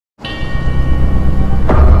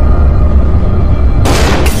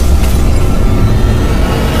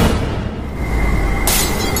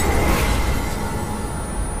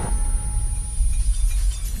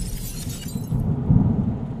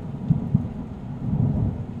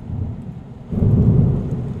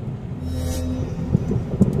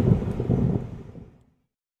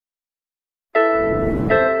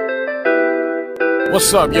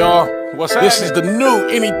What's up, y'all? This is the new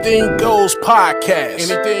Anything Goes podcast.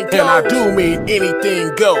 Anything goes. And I do mean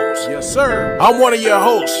anything goes. Yes, sir. I'm one of your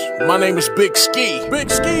hosts. My name is Big Ski. Big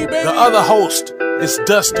Ski, baby. The other host is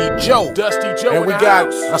Dusty Joe. Dusty Joe. And we got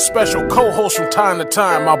a special co-host from time to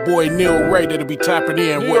time, my boy Neil Ray, that'll be tapping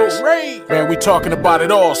in with us. Ray. Man, we talking about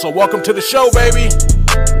it all. So welcome to the show, baby.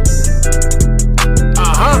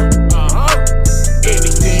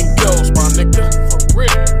 Anything goes, my nigga. For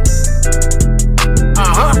real.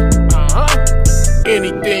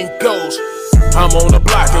 Anything goes. I'm on the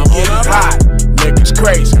block and get it hot. Niggas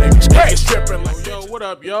crazy, niggas tripping like yo. What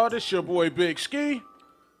up, y'all? This your boy Big Ski.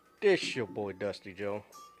 This your boy Dusty Joe.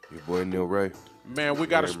 Your boy Neil Ray. Man, we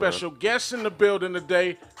got a special guest in the building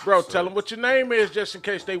today. Bro, tell them what your name is just in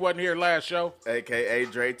case they wasn't here last show. AKA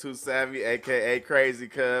Dre Too Savvy, AKA Crazy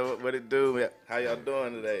Cuz. What it do? How y'all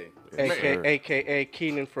doing today? AKA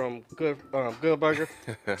Keenan from Good Burger.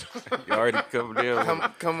 You already covered in.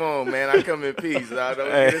 Come on, man. I come in peace. Don't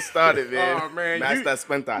get it started, man. Oh, man. Master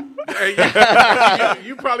Splinter. Hey,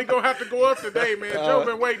 you probably gonna have to go up today, man. Joe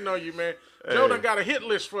been waiting on you, man. Joe done got a hit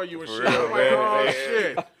list for you and shit. real, I'm like, man. oh, Man.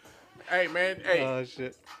 shit. Hey, man. Hey, Oh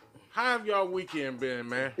shit! how have y'all weekend been,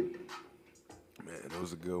 man? Man, it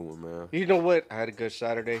was a good one, man. You know what? I had a good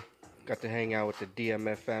Saturday. Got to hang out with the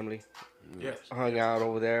DMF family. Yes. Hung out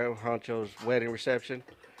over there. Honcho's wedding reception.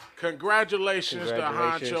 Congratulations to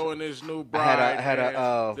Congratulations. Honcho and his new bride, I had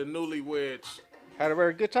a the newlyweds. Had a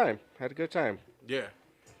very good time. Yeah.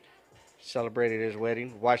 Celebrated his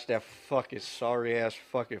wedding. Watched that fucking sorry ass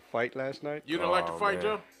fucking fight last night. You didn't like the Oh, fight, man.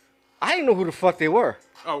 Joe? I didn't know who the fuck they were.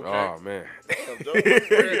 Okay. Oh, man.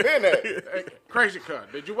 Where you been at? Hey, Crazy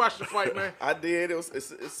Cut. Did you watch the fight, man? I did. It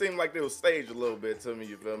seemed like they was staged a little bit to me,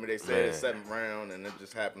 you feel me? They said Man. 7th round, and it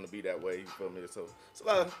just happened to be that way, you feel me? So it's a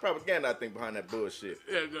lot of propaganda, I think, behind that bullshit.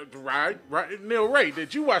 Yeah, right. Neil Ray,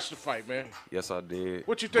 did you watch the fight, man? Yes, I did.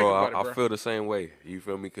 What you think bro, about it, bro? I feel the same way. You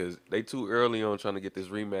feel me? Because they too early on trying to get this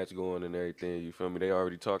rematch going and everything. You feel me? They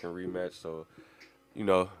already talking rematch, so... You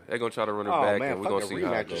know, they're going to try to run it Oh, back, man, and we're going to fucking see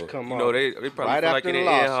how it rematches goes. come You know, on they probably right feel like after in the the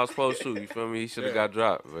loss. in-house post, too. You feel me? He should have got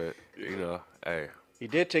dropped, but, you know, hey. He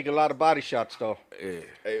did take a lot of body shots though. Yeah.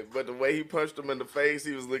 Hey, but the way he punched him in the face,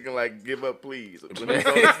 he was looking like, give up, please. When he was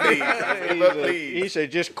on his knees, give up, please. He said,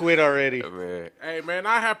 "Just quit already." Man. Hey, man,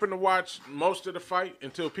 I happened to watch most of the fight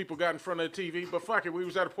until people got in front of the TV. But fuck it, we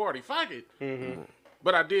was at a party. Fuck it. Mm-hmm.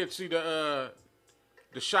 But I did see the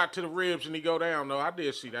shot to the ribs and he go down, though. I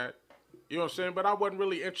did see that. You know what I'm saying? But I wasn't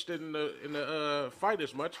really interested in the fight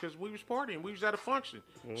as much because we was partying. We was at a function.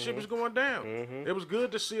 Shit was going down. It was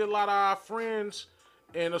good to see a lot of our friends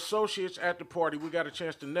and associates at the party. We got a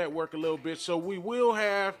chance to network a little bit. So we will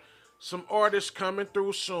have some artists coming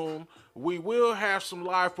through soon. We will have some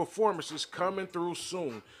live performances coming through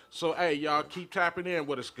soon. So, hey, y'all keep tapping in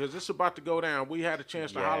with us because it's about to go down. We had a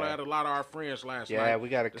chance to holler at a lot of our friends last night. Yeah, we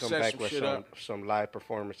got to come set back some with shit up. some live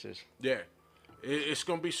performances. Yeah. It's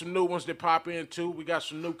going to be some new ones that pop in, too. We got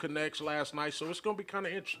some new connects last night, so it's going to be kind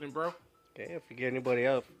of interesting, bro. Okay, if you get anybody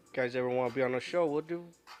else, guys ever want to be on the show, we'll do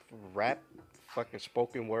rap, fucking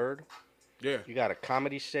spoken word. Yeah. You got a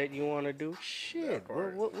comedy set you want to do? Shit,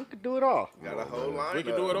 we could do it all. Got a whole line. We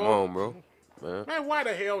can do it Come all. on, bro. Man. Man, why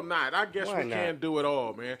the hell not? I guess Why we not? can do it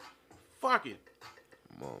all, man. Fuck it.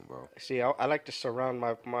 Come on, bro. See, I like to surround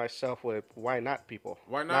myself with why not people.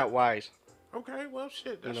 Why not? Not whys. Okay, well, shit,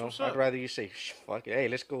 You that's know, what's up. I'd rather you say, fuck it, hey,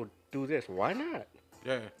 let's go do this. Why not?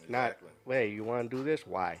 Yeah, Not, hey, you want to do this?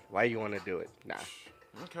 Why? Why you want to do it? Nah.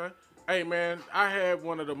 okay. Hey, man, I had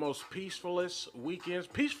one of the most peacefulest weekends.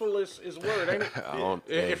 Peacefulest is a word, ain't it? I don't-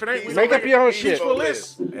 If it ain't, we Make gonna up your own shit.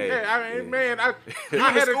 Peacefulest. Hey. Yeah, I mean, man, I In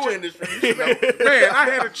had the a school chance. industry, you should know. Man, I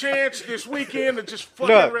had a chance this weekend to just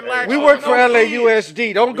fucking Look, relax. we on work for no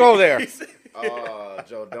LAUSD. Don't go there. Oh,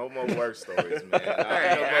 Joe, no more work stories, man.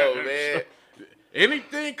 No more, man.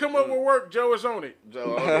 Anything come up with work, Joe is on it.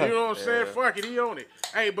 Joe, You know what I'm saying? Fuck it, he on it.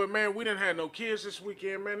 Hey, but man, we didn't have no kids this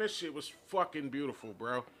weekend, man. This shit was fucking beautiful,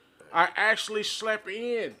 bro. I actually slept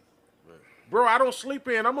in. Bro, I don't sleep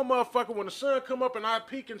in. I'm a motherfucker. When the sun come up and I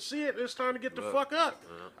peek and see it, it's time to get the fuck up.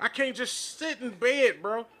 I can't just sit in bed,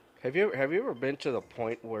 bro. Have you ever been to the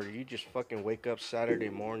point where you just fucking wake up Saturday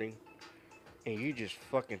morning and you just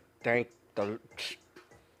fucking thank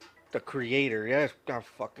the creator? Yes, I'm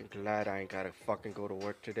fucking glad I ain't gotta fucking go to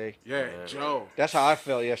work today. Yeah, Joe. That's how I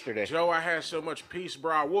felt yesterday. Joe, I had so much peace,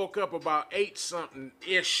 bro. I woke up about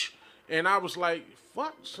 8-something-ish, and I was like,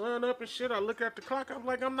 fuck, sun up and shit. I look at the clock. I'm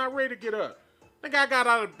like, I'm not ready to get up. Think I got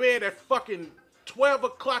out of bed at fucking 12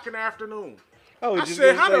 o'clock in the afternoon. I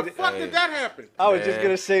said, how the fuck did that happen? I was just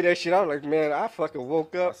gonna say that shit. I was like, man, I fucking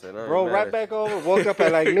woke up, said, I ain't rolled mad right at back over, woke up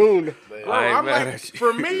at like noon. Bro, I ain't I'm mad like, at you.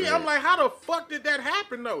 for me, I'm like, how the fuck did that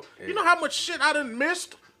happen though? You know how much shit I done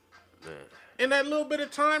missed in that little bit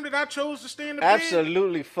of time that I chose to stay in the bed?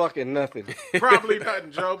 Absolutely fucking nothing. Probably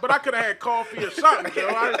nothing, Joe. But I could have had coffee or something, Joe.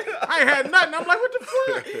 I ain't had nothing. I'm like, what the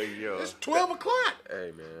fuck? Yo. It's 12 o'clock.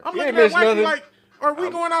 Hey, man. I'm You ain't looking at missed wifey nothing. like, are we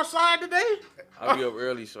going outside today? I'll be up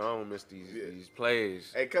early, so I don't miss these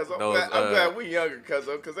plays. Hey, cuz I'm Those, glad we younger, cuz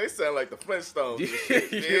they sound like the Flintstones. and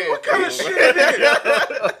shit. Yeah. What kind of shit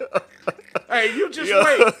is Hey, you just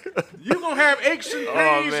wait. You gonna have aches and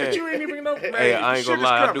pains that man. you ain't even know. Man, Hey, I ain't shit gonna is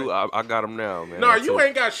lie, coming. I got them now, man. No, you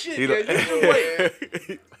ain't got shit He yet. don't- You just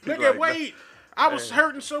wait. He Nigga, like, wait. I was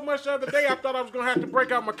hurting so much the other day, I thought I was gonna have to break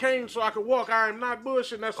out my cane so I could walk. I am not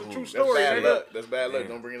bullshitting. That's a true That's story, bad nigga. luck. That's bad luck.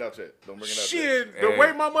 Don't bring it out yet. Don't bring it out yet. Shit, the Hey.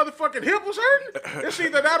 way my motherfucking hip was hurting, it's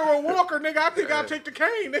either that or a walker, nigga. I think I'll take the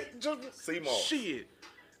cane. They just Sea moss. Shit.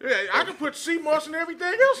 Yeah, I can put sea moss and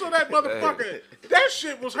everything else on that motherfucker. That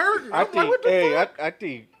shit was hurting. I I'm like, think, what the hey, fuck? I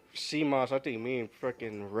think CMOS, I think me and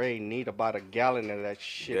freaking Ray need about a gallon of that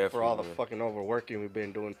shit for all the Definitely. fucking overworking we've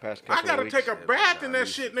been doing past I couple gotta of weeks. take a bath in that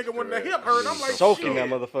shit, nigga, when the hip hurt. I'm like, Soaking shit. that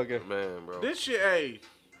motherfucker. Man, bro. This shit, hey.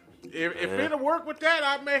 If it'll work with that,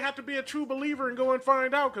 I may have to be a true believer and go and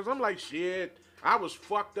find out. Cause I'm like, shit, I was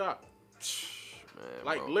fucked up. Man,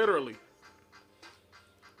 Like bro. literally.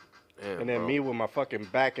 Damn, And then bro. me with my fucking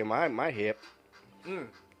back and my hip.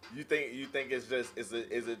 You think it's just is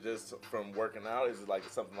it just from working out? Is it like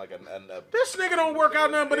something like a This nigga don't work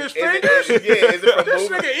out nothing but his Is it- fingers. is it from This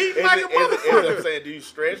moving? nigga eating Is like it- a is it- motherfucker. I'm saying, do you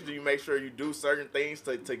stretch? Do you make sure you do certain things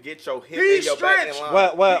to get your hip He and your back in stretched.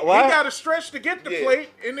 line? Well, He got to stretch to get the Yeah. plate,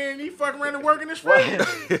 and then he fucking around and working his fingers.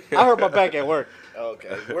 I hurt my back at work. Okay,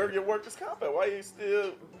 where your work is comp at? Why you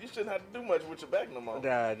shouldn't have to do much with your back no more?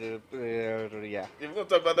 Nah, dude, yeah. Yeah, we're gonna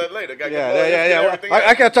talk about that later. Gotta Yeah, get yeah, yeah. everything I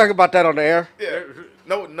out. can't talk about that on the air. Yeah.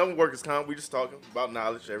 No workers comp. We just talking about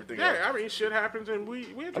knowledge, everything. Yeah, else. I mean, shit happens, and we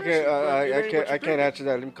address Okay, it. but it I ain't what you can't think. answer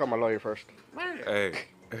that. Let me call my lawyer first. Man, Hey.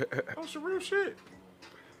 that's some real shit.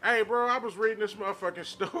 Hey, bro, I was reading this motherfucking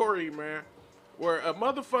story, man, where a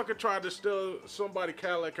motherfucker tried to steal somebody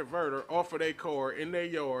catalytic converter off of their car in their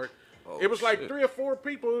yard. It was like shit. 3 or 4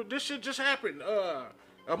 people. This shit just happened. A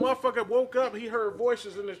motherfucker woke up. He heard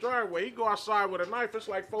voices in his driveway. He go outside with a knife. It's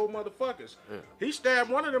like 4 motherfuckers. He stabbed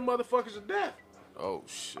one of them motherfuckers to death. Oh,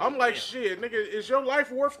 shit. I'm like, shit, nigga, is your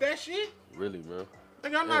life worth that shit? Really, man?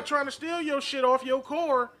 Nigga, I'm not trying to steal your shit off your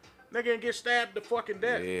car, nigga, and get stabbed to fucking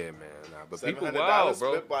death. Yeah, man. Nah, but people $700 wild, bro.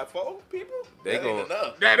 split by 4 people. They that gon- ain't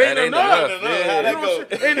enough. That ain't enough. enough. Yeah. Yeah. How'd that You know what I'm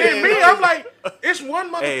go? saying? And then me, I'm like, it's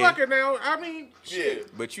one motherfucker now. I mean, shit. Yeah.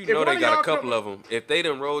 But you If know one they of got y'all a couple come- of them. If they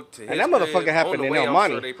done rode to his And that motherfucker crib, happened on the in way, El I'm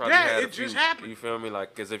Monte. sure they probably Yeah, had a it just few. happened. You feel me?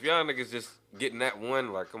 Like, cause if y'all niggas just getting that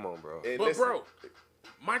one, like, come on, bro. And But listen, bro,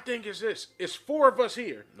 my thing is this: it's 4 of us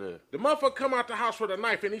here. Yeah. The motherfucker come out the house with a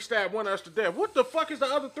knife and he stabbed one of us to death. What the fuck is the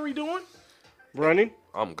other 3 doing? Running?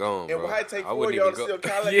 I'm gone, bro. and why it take I 4 of wouldn't y'all even to go.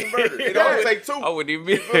 steal catalytic converter? It only take 2. I wouldn't even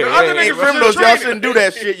be The other there. niggas In was in criminals, y'all training. shouldn't do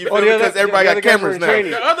that shit. You Oh, feel me? the other- Because everybody the other got guys were cameras in now.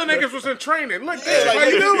 training. The other niggas was in training. Look, Yeah, this like, how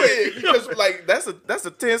you do yeah, it. because like that's a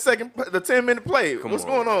 10-minute play. What's on.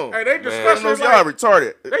 going on? Hey, they discussing Criminals, it y'all like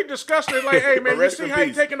retarded. they discussing it like, hey man, you Rest see in how you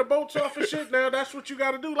peace. taking the boats off and shit? Now that's what you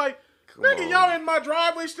got to do. Like, nigga, on. y'all in my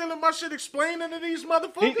driveway stealing my shit, explaining to these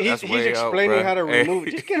motherfuckers. That's He's way out, explaining bruh. how to Hey. remove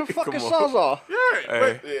it. Just get a fucking Come on. sawzall. Yeah,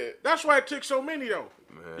 but Yeah. that's why it took so many though.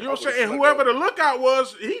 You know what I'm would've saying? And stuck whoever the lookout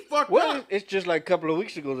was, he fucked Well, up. it's just like a couple of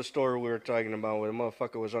weeks ago, the story we were talking about where the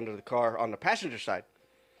motherfucker was under the car on the passenger side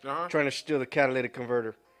Uh-huh. trying to steal the catalytic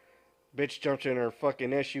converter. Bitch jumps in her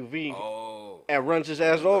fucking SUV Oh, and runs his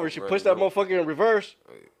ass over. She puts that motherfucker in reverse,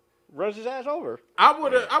 runs his ass over. I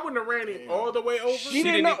wouldn't have ran him all the way over. She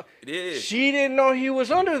didn't know. Yeah. She didn't know he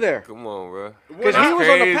was under there Come on, bro. because When he I- was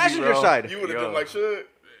on the crazy, passenger bro. side. You would have Yo. done like should.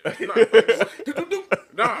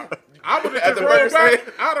 Nah, I would At have the just rolled first back.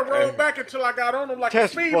 thing? I'd have rolled back until I got on him like a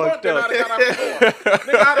That's speed bump. fucked Then up. I'd have got out the car.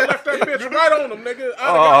 Nigga, I'd have left that bitch right on him, nigga. I'd have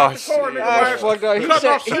got out the car, shit. nigga. That's like, fucked up. cut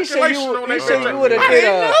off He said circulation you on that bitch. would have I did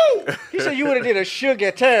didn't know. He said you would have did a sugar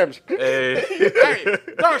at times. Hey, Hey,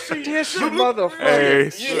 nah, see, This shoot, motherfucker. hey, Yeah,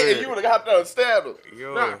 shit. you would have hopped out and stabbed him.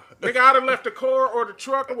 Yo. nah, nigga, I'd have left the car or the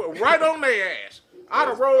truck or right on their ass. I'd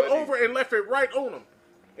have rolled funny. over and left it right on them,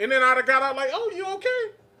 and then I'd have got out like, "Oh, you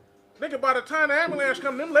okay?" Nigga, by the time the ambulance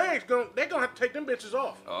come, them legs they gonna have to take them bitches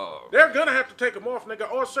off. Oh. They're gonna have to take them off,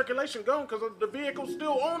 nigga. All circulation gone because the vehicle's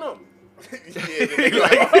still on them. Yeah, they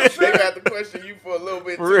got to question you for a little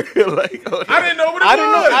bit. For Too. real, like I didn't know what it I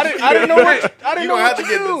didn't know. was. I didn't know what. I You didn't know don't have what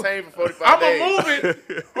to get do. detained for 45 I'm days. gonna move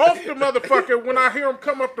it off the motherfucker when I hear him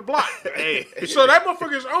come up the block. So that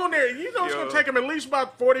motherfucker's on there. You know it's gonna take him at least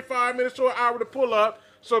about 45 minutes to an hour to pull up.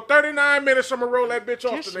 So 39 minutes, I'm gonna roll that bitch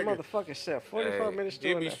off This the nigga. motherfucker said 45 minutes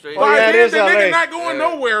give doing me that. straight. Oh By yeah, it then, is the LA. nigga not going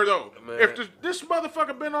nowhere though. Man. If this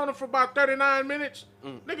motherfucker been on it for about 39 minutes,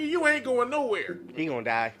 nigga, you ain't going nowhere. He gonna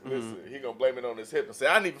die. Listen, he gonna blame it on his hip and say,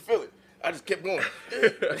 I didn't even feel it. I just kept going.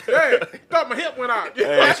 Hey, thought my hip went out.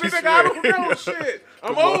 I said, nigga, I don't know shit.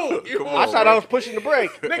 I'm old. You know I what I'm thought I was pushing the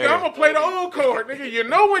brake. Nigga, I'm gonna play the old card, nigga. You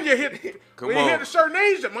know when you hit Come when you on. hit a certain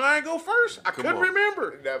age, that mine go first. I couldn't on.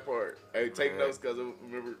 remember. That part. Hey, take notes because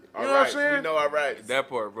remember. All You know what I'm right, saying? we know our rights. That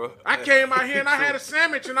part, bro. I came out here and I had a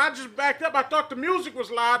sandwich and I just backed up. I thought the music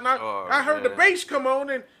was loud and I heard the man. bass come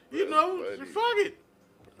on and you know, funny. fuck it.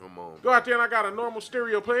 Come on. Go out there and I got a normal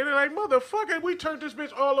stereo player. They're like, motherfucker, we turned this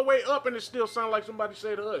bitch all the way up and it still sound like somebody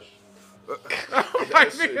said hush. I'm like,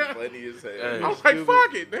 That shit nigga, funny as hell. Hey. I'm like, Stupid.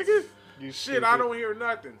 fuck it, nigga. You Shit, I don't hear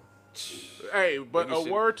nothing. Hey, but Nigga a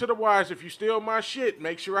shit. word to the wise: if you steal my shit,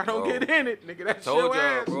 make sure I don't Oh. get in it, nigga. That's Told your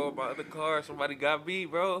y'all, ass. bro. My other car, somebody got beat,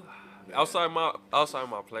 bro. Outside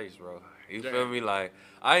my place, bro. You feel Damn. me? Like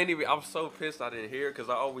I ain't even. I'm so pissed I didn't hear it because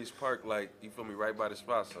I always park like you feel me right by the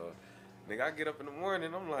spot. So, nigga, I get up in the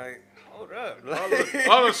morning. I'm like, hold up.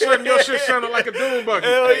 All of a sudden, your shit sounded like a doom buggy.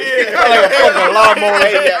 Hell yeah. fucking lawnmower.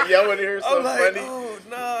 Hey, y'all want to hear I'm something like, funny? oh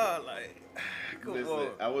nah, like, come Listen, on.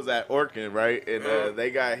 I was at Orkin, right? And Uh-huh.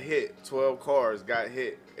 they got hit. 12 cars got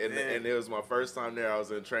hit. And, Damn. and it was my first time there. I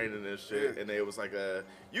was in training and shit. Yeah. And they was like,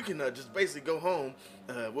 you can just basically go home.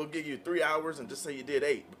 We'll give you 3 hours and just say you did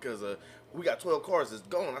 8 because we got 12 cars that's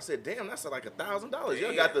gone. I said, damn, that's like $1,000.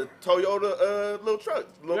 Y'all got the Toyota little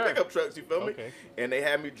trucks, little Yeah. pickup trucks, you feel me? Okay. And they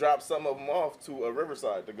had me drop some of them off to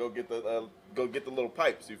Riverside to go get the little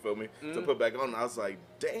pipes, you feel me, to put back on. I was like,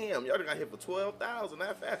 damn, y'all done got hit for 12,000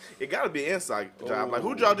 that fast. It got to be an inside job. Like,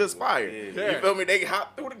 who y'all just fired? Yeah. You feel me? They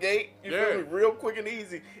hopped through the gate, you Yeah. feel me, real quick and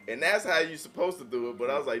easy. And that's how you supposed to do it. But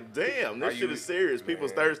I was like, damn, this Are shit you- is serious.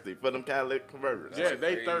 People's Man. thirsty for them catalytic converters. Yeah,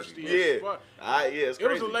 they crazy. thirsty Yeah. as fuck. Yeah, it's It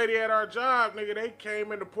was crazy. a lady at our job, nigga. They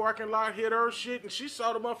came in the parking lot, hit her shit, and she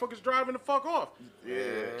saw the motherfuckers driving the fuck off. Yeah.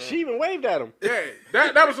 She even waved at him. Yeah,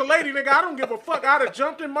 that was a lady, nigga. I don't give a fuck. I'd have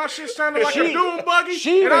jumped in my shit sounding like a She- doom buggy,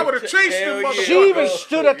 she and I even- would have chased Hell them yeah. motherfuckers. She even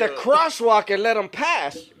stood at the crosswalk and let him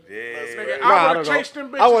pass. Nigga, Nah, I I would don't have know. chased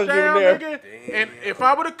them I bitches wasn't even down, there. nigga. And if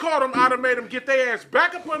I would have caught them, I'd have made them get their ass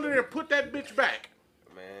back up under there and put that bitch back.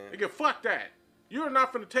 Man. Nigga, fuck that. You're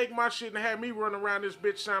not finna take my shit and have me run around this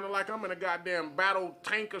bitch sounding like I'm in a goddamn battle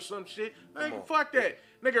tank or some shit. Nigga, fuck that.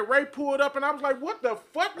 Nigga, Ray pulled up and I was like, what the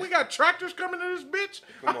fuck? We got tractors coming to this bitch?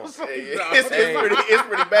 I was like, Hey, nah. it's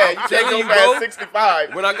pretty bad. You can't telling go you, past bro.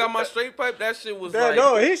 65. When I got my straight pipe, that shit was That, like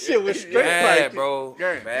no, his shit was straight bad, pipe. bro.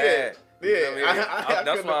 Yeah. Bad. Yeah. You feel me? I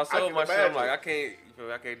That's can- why I I sold can my shit. I'm imagine. like, I can't. You feel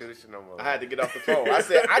me? I can't do this shit no more. I had to get off the phone. I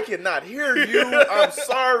said, I cannot hear you. I'm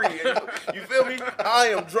sorry. You feel me? I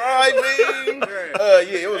am driving.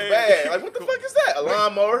 Yeah, it was bad. Like, what the fuck is that? A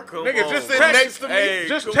lawnmower? Come Nigga, on, just bro. text next to me. Hey,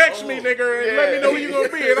 Just come text me, on. nigga, and Yeah. let me know where you gonna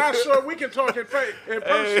be, and I'm sure we can talk in person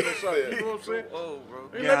or something. You know what I'm saying? Oh, bro.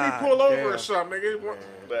 And let me God pull over damn. or something, nigga.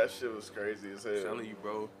 That shit was crazy as I'm hell. telling you,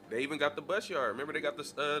 bro. They even got the bus yard. Remember, they got the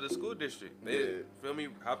school district. They, Yeah. feel me?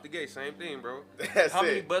 Hop the gate, same thing, bro. That's How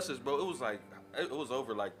many it. buses, bro? It was like, it was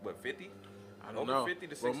over like, what, 50? I don't Over know. 50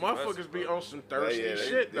 to Well, 60 motherfuckers buses, be bro. on some thirsty Yeah,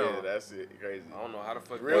 shit, though. Yeah, that's it. Crazy. I don't know how the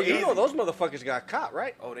fuck. Real Well, you easy. know those motherfuckers got caught,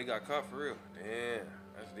 right? Oh, they got caught for real. Damn,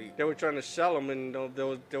 that's deep. They were trying to sell them, and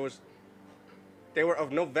they were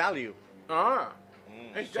of no value. Uh-huh.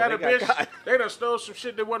 Ain't So that a they got bitch? caught. They done stole some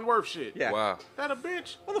shit that wasn't worth shit. Yeah. Wow. That a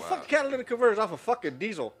bitch? What the fuck catalytic converters off a fucking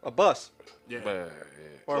diesel, a bus, Yeah. Man,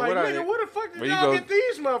 or Like, what are nigga, they? where the fuck did Where you y'all go- get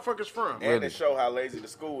these motherfuckers from? And it show how lazy the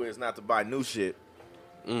school is not to buy new shit.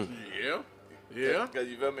 Yeah. Yeah. Because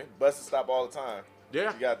you feel me? Buses stop all the time.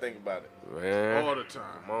 Yeah. You gotta think about it. man. All the time.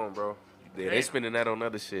 Come on, bro. Yeah, Damn. they spending that on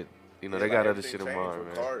other shit. You know, Yeah, they like got other everything shit in changed mind, with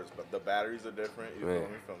man. cars, but the batteries are different. You Man. feel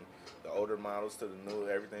me? From the older models to the new,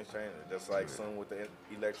 everything's changing. Just like soon with the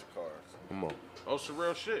electric cars. Come on, Oh, some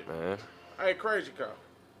real shit. man. Hey, Crazy Cop.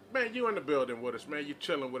 Man, you in the building with us, man. You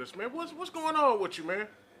chilling with us, man. What's going on with you, man?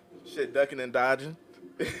 Shit, ducking and dodging.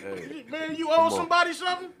 Man, you owe on. somebody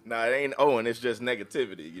something? Nah, it ain't owing. It's just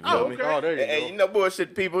negativity. You feel Oh, me? okay. Oh, there you And go. you know,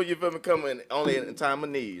 bullshit people, you feel me, coming only in time of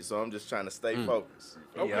need. So I'm just trying to stay focused.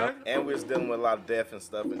 Okay. Yeah. And we're just dealing with a lot of death and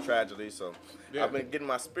stuff and tragedy. So Yeah. I've been getting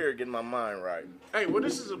my spirit, getting my mind right. Hey, well,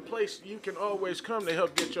 this is a place you can always come to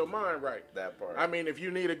help get your mind right. That part. I mean, if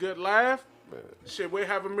you need a good laugh, Shit, we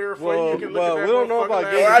have a mirror for you. Well, You can look at that we don't know motherfucker about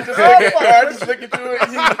laugh. getting- I just look at you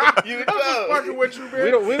and you I'm just fucking with you,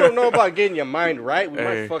 man. We don't know about getting your mind right. We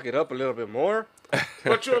Hey. might fuck it up a little bit more,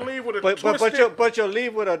 But you'll leave with a but twisted. you'll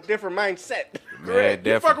leave with a different mindset. Man, You fuck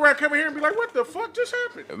definitely. around, come in here and be like, "What the fuck just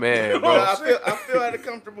happened?" Man, You know bro. what I'm saying? I feel at a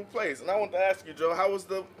comfortable place, and I want to ask you, Joe, how was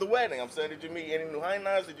the wedding? I'm saying, did you meet any new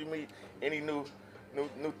high-nines? Did you meet any new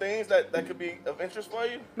things that could be of interest for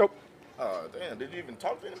you? Nope. Oh, damn. Did you even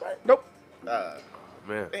talk to anybody? Nope.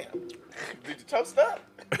 Man. Damn. Did you toast up?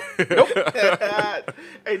 Nope.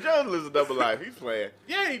 Hey, Joe lives a double life. He's playing.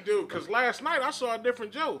 Yeah, he do. Cause last night I saw a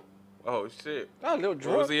different Joe. Oh, shit. A little What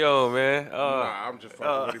was drunk. he on, man? Nah, I'm just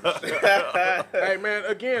fucking with him. Hey, man,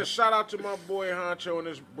 again, shout out to my boy Honcho and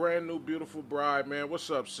his brand new beautiful bride, man. What's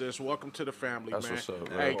up, sis? Welcome to the family, That's man. what's up,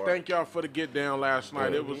 Hey, man. thank y'all for the get down last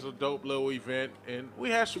night. It was a dope little event, and we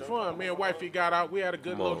had some fun. Me and wifey got out. We had a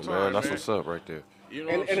good Come little on, time, man. That's what's up right there. You know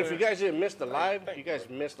And what I'm if you saying? guys didn't miss the live, you guys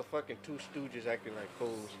missed the fucking Two Stooges acting like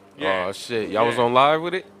fools. Yeah. Oh, shit. Y'all was Yeah. on live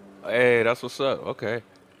with it? Hey, that's what's up. Okay.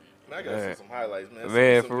 Man, I gotta Man. see some highlights, man.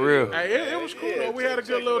 Man, Some for real. videos. Hey, it was cool, though. We had a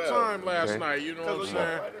good little time last Okay. night. You know what I'm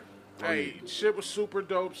saying? Hey, shit was super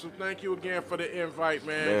dope. So thank you again for the invite,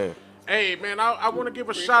 man. Man. Hey, man, I want to give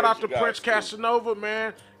a Appreciate shout out you to guys, Prince too. Casanova,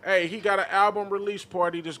 man. Hey, he got an album release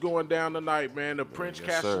party that's going down tonight, man. The Prince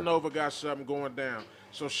yes, sir. Casanova got something going down.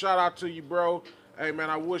 So shout out to you, bro. Hey, man,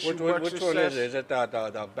 I wish you much Which success. one is it? Is it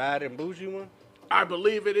the bad and bougie one? I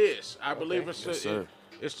believe it is. I believe it's Yes, sir.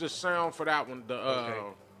 it's the sound for that one.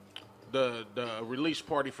 The release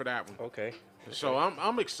party for that one. Okay. So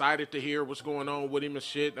I'm excited to hear what's going on with him and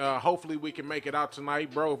shit. Hopefully we can make it out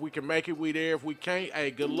tonight, bro. If we can make it, we there. If we can't,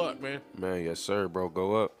 hey, good luck, man. Man, yes, sir, bro.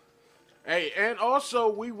 Go up. Hey, and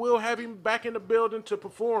also we will have him back in the building to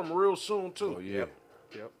perform real soon too. Oh, yeah.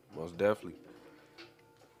 Yep. Most definitely.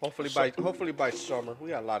 Hopefully by summer. We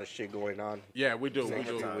got a lot of shit going on. Yeah, we do. We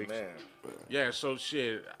do. Summertime, man. Yeah, so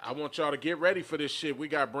shit, I want y'all to get ready for this shit. We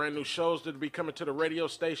got brand new shows that'll be coming to the radio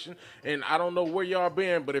station, and I don't know where y'all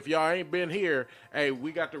been, but if y'all ain't been here, hey,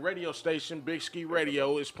 we got the radio station, Big Ski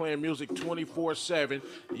Radio. It's playing music 24/7.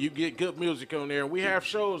 You get good music on there, and we have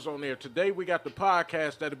shows on there. Today we got the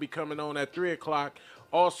podcast that'll be coming on at 3 o'clock,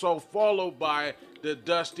 also followed by the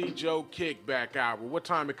Dusty Joe Kickback Hour. What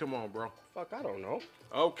time it come on, bro? Fuck, I don't know.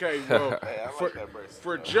 Okay, well, Hey, I like that bracelet.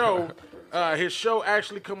 for Joe, his show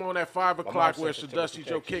actually come on at 5 o'clock, where it's the sent it to me Dusty to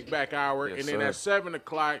Joe text. Kickback Hour, Yes, and then sir. at 7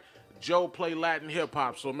 o'clock, Joe play Latin hip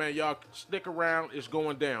hop. So man, y'all stick around. It's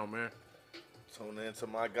going down, man. Tune in to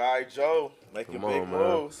my guy, Joe. Making Come big on, man.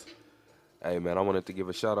 moves. Hey, man, I wanted to give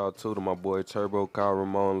a shout out too to my boy Turbo Kyle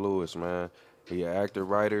Ramon Lewis, man. He an actor,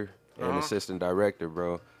 writer, and assistant director,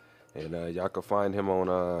 bro. And y'all can find him on,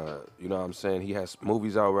 you know what I'm saying? He has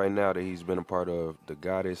movies out right now that he's been a part of, The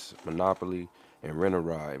Goddess, Monopoly, and Rent a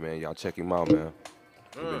Ride, man. Y'all check him out, man.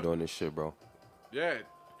 He been doing this shit, bro. Yeah,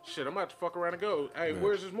 shit, I'm about to fuck around and go. Hey,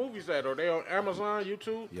 where's his movies at? Are they on Amazon,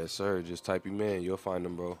 YouTube? Yes, sir. Just type him in. You'll find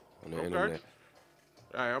him, bro, on the Okay. internet.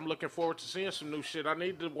 Hey, I'm looking forward to seeing some new shit. I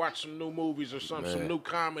need to watch some new movies or something, some Man. new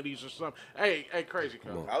comedies or something. Hey, Crazy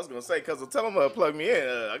Cuz. I was gonna say, cause tell him plug me in.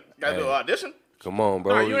 I gotta do an Hey. audition. Come on,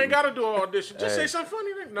 bro. No, you ain't got to do an audition. Just Hey. say something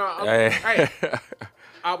funny. Nigga. No, Hey. hey,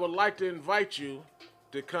 I would like to invite you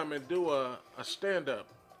to come and do a stand-up.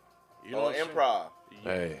 You know On what I'm saying? improv.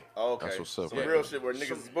 Hey, Oh, okay. that's what's up, Some bro. real shit where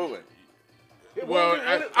niggas is booing. Well,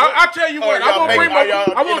 I tell you what, I'm gonna bring my.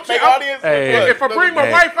 I want to. audience. Hey. If I bring my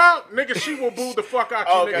Hey. wife out, nigga, she will boo the fuck out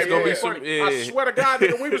you, Okay, nigga. it's gonna be Yeah. some- I yeah. swear to God,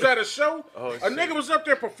 nigga, we was at a show. Oh, A shit. nigga was up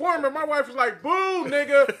there performing. My wife was like, boo,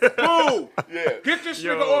 nigga, boo. Yeah. Get this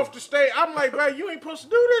Yo. nigga off the stage. I'm like, man, you ain't supposed to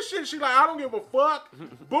do this shit. She like, I don't give a fuck.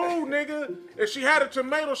 Boo, nigga. If she had a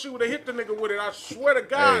tomato, she would have hit the nigga with it. I swear to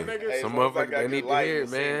God, Hey. nigga. Hey, Some as long as I motherfuckers, got they good need to lighting hear it,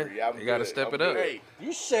 and man. scenery, I'm You gotta good. step I'm it up. good. Hey,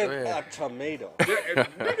 You said Man. a tomato.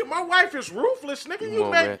 nigga, my wife is ruthless, nigga. Come You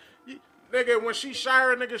on, make, man. nigga, when she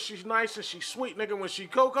Shira, nigga, she's nice and she's sweet, nigga. When she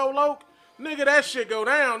Coco Loke, nigga, that shit go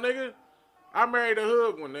down, nigga. I married a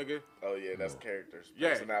hood one, nigga. Oh yeah, that's characters. Yeah.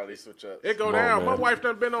 Personality switch up. It go Come on, down. My man. wife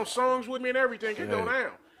done been on songs with me and everything. It go Yeah.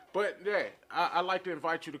 down. But yeah, I like to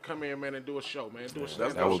invite you to come in, man, and do a show, man. Do a That's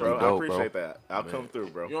stand That would up be show. I dope, appreciate bro. that. I'll come through,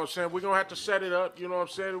 bro. You know what I'm saying? We're gonna have to set it up. You know what I'm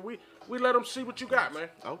saying? We let them see what you got, man.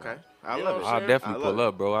 Okay. I You know love what it. I'm I'll saying? definitely I love pull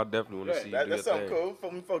up, bro. I definitely want to Yeah, see you That, do that's your something thing. cool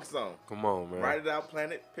for me to focus on. Come on, man. Write it out,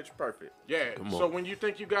 plan it, pitch perfect. Yeah. Come So on. when you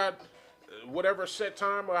think you got whatever set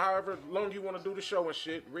time or however long you want to do the show and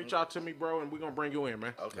shit, reach out to me, bro, and we're gonna bring you in,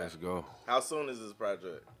 man. Okay. Let's go. How soon is this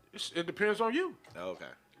project? It depends on you. Okay.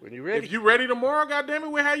 When you ready? If you ready tomorrow, goddamn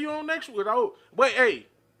it, we'll have you on next week. Oh, wait, hey,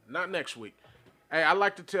 not next week. Hey, I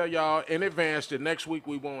like to tell y'all in advance that next week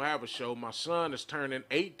we won't have a show. My son is turning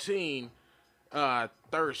 18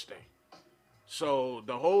 Thursday. So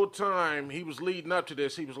the whole time he was leading up to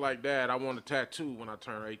this, he was like, Dad, I want a tattoo when I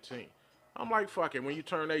turn 18. I'm like, fuck it. When you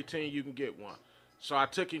turn 18, you can get one. So I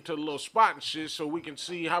took him to the little spot and shit so we can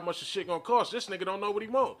see how much the shit gonna cost. This nigga don't know what he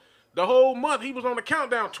want. The whole month he was on the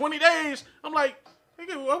countdown, 20 days. I'm like,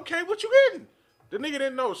 nigga, okay, what you getting? The nigga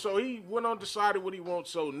didn't know, so he went on, decided what he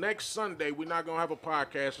wants. So next Sunday, we're not gonna have a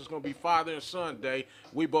podcast. It's gonna be Father and Son Day.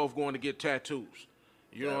 We both going to get tattoos.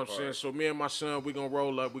 You know what I'm saying? So me and my son, we're gonna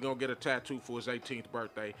roll up. We're gonna get a tattoo for his 18th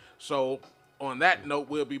birthday. So on that note,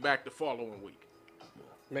 we'll be back the following week.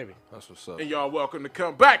 Maybe. That's what's up. And y'all welcome to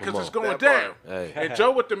come back because it's going down. Hey. And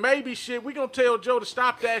Joe with the maybe shit, we gonna tell Joe to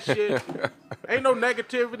stop that shit. Ain't no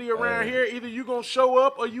negativity around here. Either you gonna show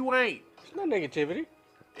up or you ain't. There's no negativity.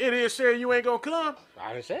 It is saying you ain't gonna come.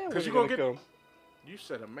 I didn't say Because you you gonna gonna come. You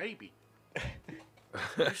said a maybe.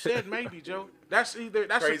 You said maybe, Joe. That's a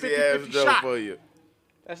Crazy 50-50 ass joke shot. for you.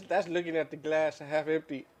 That's looking at the glass half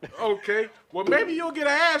empty. Okay. Well, maybe you'll get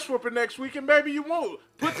an ass whooping next week, and maybe you won't.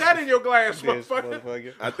 Put that in your glass, This motherfucker.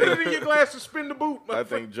 motherfucker. Put it in your glass and spin the boot, motherfucker. I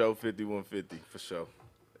think Joe 5150 for sure.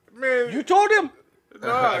 Man, You told him.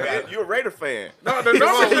 You're a Raider fan. no, the numbers,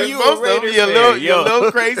 Most of them, you're a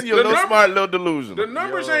little crazy, you're a The little number- smart, a little delusional. the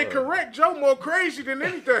numbers ain't correct. Joe more crazy than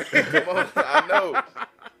anything. Come on, I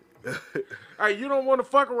know. Hey, you don't want to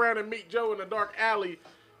fuck around and meet Joe in a dark alley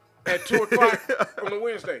at 2 o'clock on a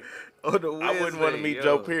Wednesday. I wouldn't want to meet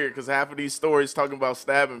Joe, period, because half of these stories talking about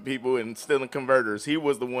stabbing people and stealing converters, he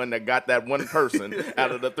was the one that got that one person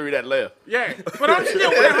out of the 3 that left. Yeah, but I'm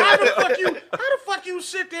still, man, how the fuck you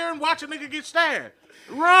sit there and watch a nigga get stabbed?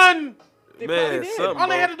 Run! Man, something, All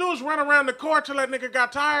they bro. had to do is run around the court till that nigga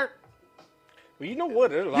got tired. Well, you know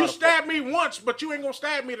what? There's a lot You of stabbed me once, but you ain't gonna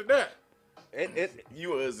stab me to death. You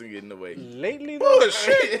wasn't getting away. Lately, though,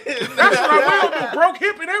 Bullshit. That's what I will do. Broke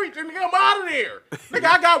hip and everything. Nigga, I'm out of there. Nigga,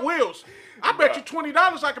 I got wheels. I bet you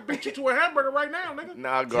 $20 I could beat you to a hamburger right now, nigga.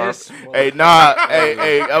 Nah, Yes, Garfield.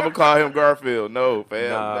 Hey, I'm gonna call him Garfield. No, fam.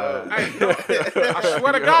 Nah. No. Hey, no, I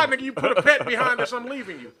swear to God, nigga, you put a pet behind us, I'm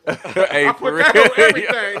leaving you. Hey, I for put that on real.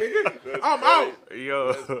 everything, nigga. I'm out.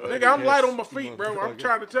 Yo. Nigga, I'm light on my feet, bro. I'm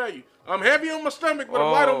trying to tell you. I'm heavy on my stomach, but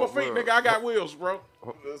I'm light on my feet, bro. nigga. I got wheels, bro.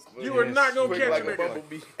 You are not gonna Quick catch like a a nigga.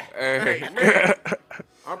 bumblebee. Hey, man.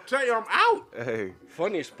 I'm telling you, I'm out. Hey.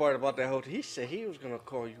 funniest part about that whole, he said he was gonna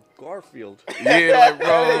call you Garfield. Yeah, like, You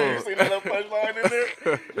bro. see that little punchline in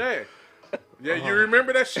there? Yeah. Yeah, you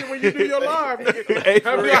remember that shit when you do your live, nigga. Hey,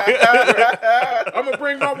 I'm for gonna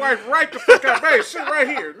bring my wife right the fuck out. Hey, sit right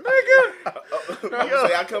here, nigga. You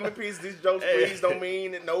say I come in peace. These jokes, please, don't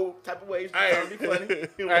mean in no type of way. Hey. Trying to be funny.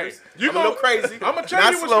 Hey, I'm a little crazy. I'm gonna tell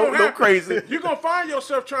Not you what's slow, gonna no happen. crazy. You gonna find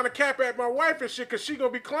yourself trying to cap at my wife and shit, cause she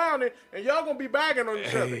gonna be clowning, and y'all gonna be bagging on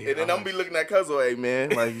each other. And then I'm gonna be looking at Cuzzo, hey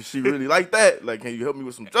man, like she really like that. Like, can you help me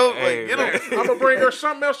with some jokes? Hey, Like, get him. I'm gonna bring her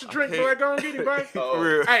something else to drink, but I go and get him, baby. Oh.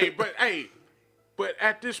 real. But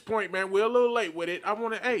at this point, man, we're a little late with it. I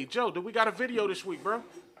wanna, hey, Joe, do we got a video this week, bro?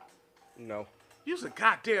 No. You's a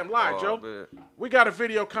goddamn lie, Oh, Joe. man. We got a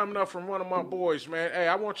video coming up from one of my boys, man. Hey,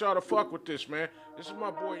 I want y'all to fuck with this, man. This is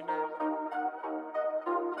my boy now.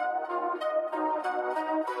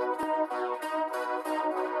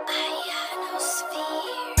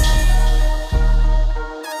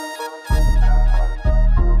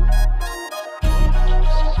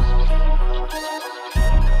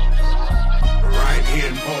 Right here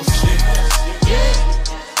in Ball City.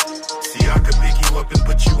 See, I could pick you up and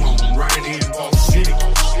put you on right here in Ball City.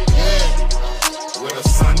 Where the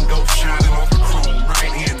sun goes shining off the chrome,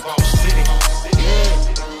 right here in Ball City.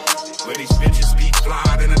 Where these bitches be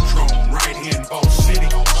flying in a drone, right here in Ball City.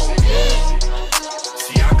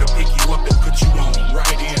 See, I could pick you up and put you on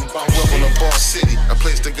right here in Ball Welcome City. to Boss City, a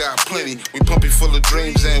place that got plenty. We pump you full of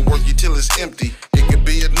dreams and work you till it's empty. It could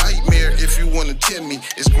be a nightmare if you wanna tempt me.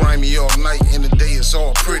 It's grimy all night and the day is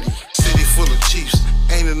all pretty. City full of chiefs,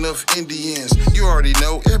 ain't enough Indians. You already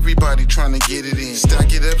know everybody trying to get it in.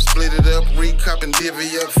 Stack it up, split it up, recop and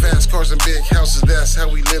divvy up. Fast cars and big houses, that's how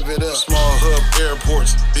we live it up. Small hub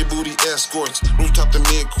airports, big booty escorts, rooftop to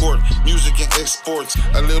mid-court, music and exports.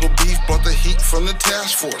 A little beef brought the heat from the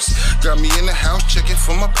task force. Got me in the house checking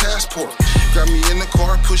for my passport. Got me in the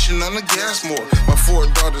car pushing on the gas more. My 4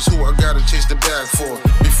 daughters who I gotta chase the bag for.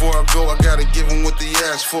 Before I go, I gotta give them what they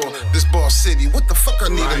ask for. This Boss City, what the fuck I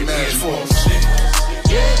need a match for?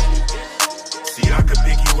 See, I could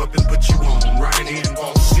pick you up and put you on right here in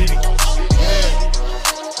Ball City.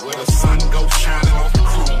 Where the sun goes shining off the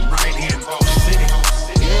chrome, right here in Ball City.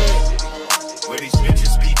 Where these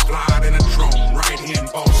bitches be flying in a drone, right here in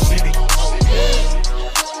Ball City.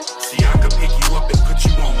 See, I could pick you up and put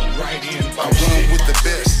you on right here in I Ball run City. with the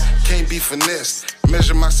best, can't be finessed.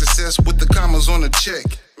 Measure my success with the commas on a check.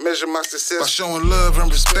 Measure my success by showing love and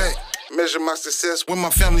respect. Measure my success when my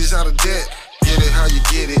family's out of debt. Get it how you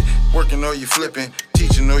get it, working or you flipping,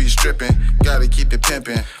 teaching or you stripping, gotta keep it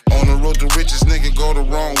pimping. On the road to riches, nigga go the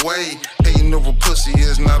wrong way. Hating over pussy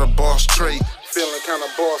is not a boss trait. Feeling kinda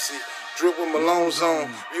bossy, drip with Malone's on.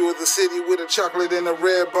 View of the city with a chocolate and a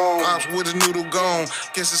red bone. Pops with a noodle gone,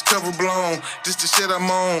 guess it's cover blown. This the shit I'm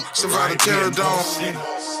on, survive the terror dome.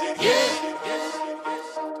 Yeah.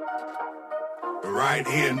 Right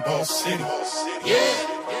here in Boss City. Yeah.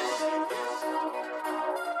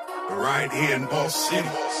 Right here in Boss City.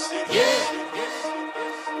 Yeah.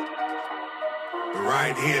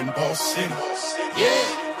 Right here in Boss City. Yeah.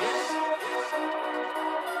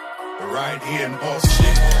 Right here in Boss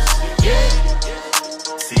City. Yeah.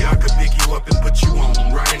 See, I could pick you up and put you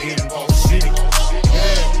on right here in Boss City.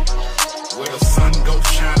 Yeah. Where the sun goes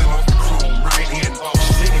shining off the chrome. Right here in Boss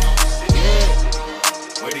City.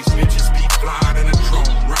 Yeah. Where these bitches be flying in a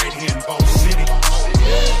drone. Right here in Boss City.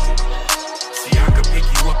 Yeah. See, I could pick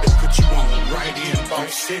you up and put you on right here in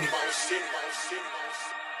Boss City.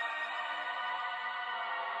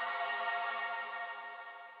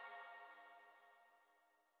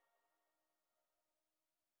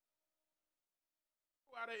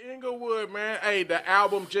 Out of Inglewood, man. Hey, the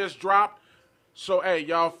album just dropped. So, hey,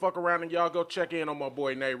 y'all fuck around and y'all go check in on my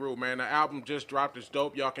boy Nehru, man. The album just dropped. It's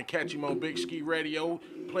dope. Y'all can catch him on Big Ski Radio,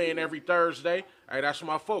 playing every Thursday. Hey, that's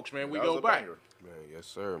my folks, man. We That go was a back. banger. Man, yes,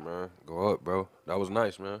 sir, man. Go up, bro. That was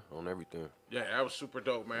nice, man, on everything. Yeah, that was super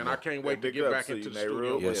dope, man. I can't wait to Big get ups back to into you, the Nehru.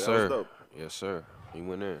 studio. Yeah, Yes, that was sir. dope. Yes, sir. He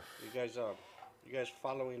went in. You guys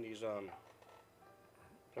following these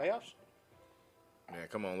playoffs? Man,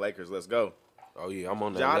 come on, Lakers, let's go. Oh, yeah, I'm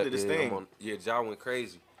on that. Ja did his yeah, thing. Ja went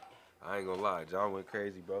crazy. I ain't gonna lie. Ja went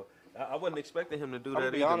crazy, bro. I wasn't expecting him to do I'm that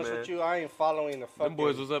gonna be either, honest man. with you, I ain't following the fucking. Them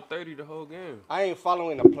boys was up 30 the whole game. I ain't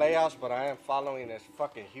following the playoffs, but I am following this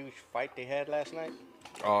fucking huge fight they had last night.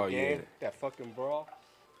 Oh, The yeah. game, that fucking brawl.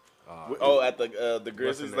 At the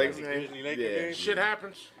Grizzlies Lakers name? game? Grizzly Laker Yeah. game? Shit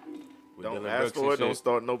happens. With Don't Dylan ask Brooks for and it, don't shit.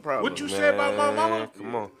 start no problem. What you say about my mama? Man,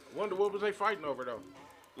 come on. Wonder what was they fighting over though?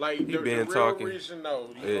 Like the been real talking. reason though.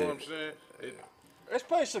 You Yeah. know what I'm saying? It's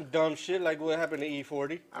probably some dumb shit like what happened to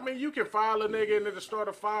E40. I mean, you can file a nigga and then to start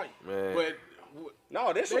a fight, Man. but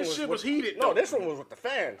No, this That one was shit with- was heated, No, though. this one was with the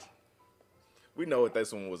fans. We know what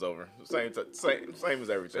this one was over. Same as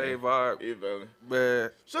everything. Same vibe. You feel me?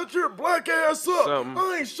 Man, Shut your black ass up. Something.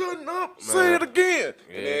 I ain't shutting up. Say it again.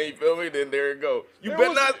 Yeah. And then you feel me? Then there it go. You It better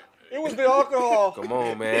was- not. It was the alcohol. come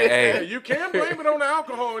on, man. hey, Hey, you can blame it on the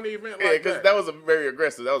alcohol in the event Yeah, like because that. that was a very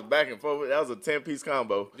aggressive. That was back and forth. That was a 10-piece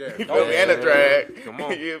combo. Yeah. You feel me? And a drag. Come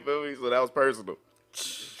on. You feel me? So that was personal.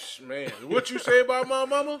 Man, what you say about my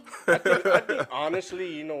mama? I think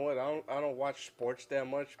honestly, you know what? I don't watch sports that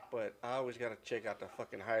much, but I always gotta check out the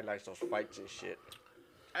fucking highlights, those fights and shit.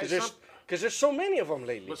 Hey, Cause there's so many of them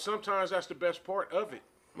lately. but sometimes that's the best part of it.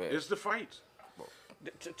 Man. It's the fights.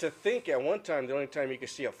 To think at one time the only time you could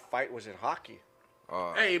see a fight was in hockey.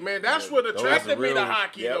 Hey man, that's what attracted me to real-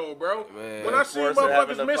 hockey Yep. though, bro. Man. When I see Force of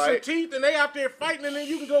having motherfuckers to missing fight. teeth and they out there fighting and then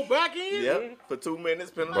you can go back in. Yep. For 2 minutes,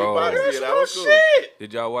 penalty Bro. box. That's Yeah, that my was cool. shit.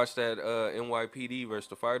 did y'all watch that NYPD versus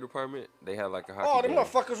the fire department? They had like a hockey Oh, them game.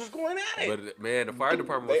 motherfuckers was going at it. But man, the fire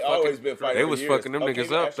department was They fucking. always been fighting They for was years. fucking them Okay, niggas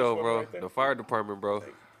you up ask this though, one bro. right there. The fire department, bro.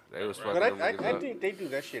 They was fucking But them I niggas up. think they do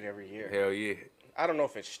that shit every year. Hell yeah. I don't know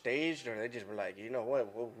if it's staged or they just be like, you know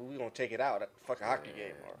what, we gonna take it out at the fucking hockey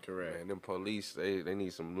game. Or, Correct. Man, them police, they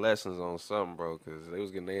need some lessons on something, bro, because they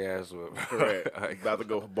was getting their ass whipped. Correct. Like, About to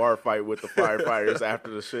go bar fight with the firefighters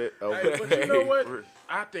after the shit. Hey, but you know what?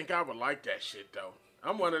 I think I would like that shit though.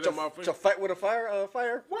 I'm one of them to motherfuckers. fight with a fire,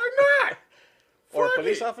 Why not? or a Fuck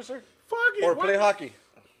police it. officer, Fuck it. or Why- play hockey.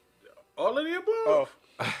 All of the above. Oh,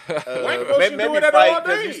 White folks can do maybe it at fight all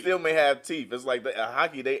because you day. still may have teeth. It's like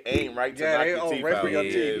hockey, they aim right to Yeah, knock they- your oh, teeth right out. for your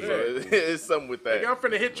Yeah, teeth. so it's something with that. Nigga, I'm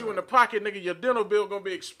finna hit you in the pocket, nigga. Your dental bill gonna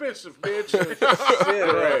be expensive, bitch. yeah,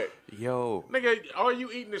 right. Correct. yo, Nigga, all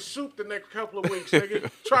you eating is soup the next couple of weeks,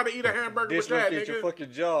 nigga. Try to eat a hamburger with that, Dislocate your nigga.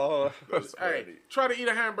 fucking jaw. Huh? Hey, try to eat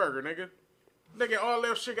a hamburger, nigga. Nigga, all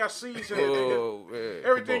that shit got C's in it, nigga. oh man,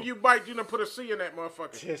 Everything you bite, you done put a C in that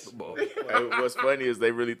motherfucker. Yes. Hey, what's funny is they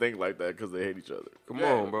really think like that because they hate each other. come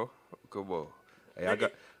Yeah. on, bro, come on. Hey,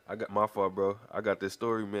 I got my fault, bro. I got this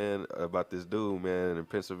story, man, about this dude, man, in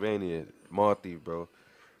Pennsylvania, mall thief, bro.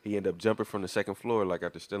 He ended up jumping from the second floor, like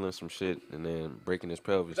after stealing some shit, and then breaking his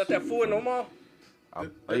pelvis. Is that that fool in the mall? Oh,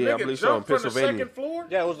 The yeah, I nigga believe so in jumped from the Pennsylvania. second floor?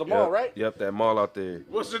 Yeah, it was the mall, Yep, right? Yep, that mall out there.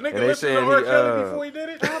 Was the And nigga they listening saying to R. he, Kelly before he did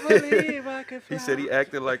it? believe I could He said he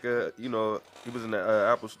acted like he was in the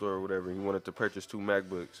Apple store or whatever. He wanted to purchase 2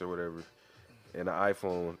 MacBooks or whatever. and an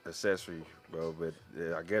iPhone accessory, bro. But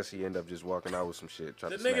I guess he ended up just walking out with some shit. The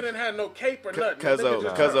nigga didn't have no cape or nothing.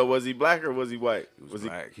 Cuzzo, was he black or was he white? Was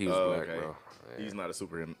black. He was black, okay. bro. He's not a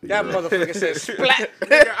superhero. That motherfucker said splat.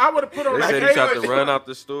 Nigga, I would have put on They a said he tried to run out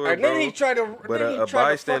the store, And bro. then he tried to. But then he a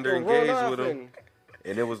tried bystander to fucking run engaged off with him. and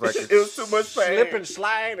And it was like It was too much pain. slip and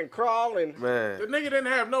slide and crawl and The man. nigga didn't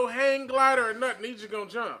have no hang glider or nothing. He just gonna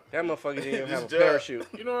jump. that motherfucker didn't even have a Just jump. parachute.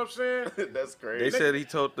 You know what I'm saying? That's They crazy. said he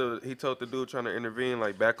told the dude trying to intervene,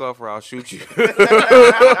 like, back off or I'll shoot you.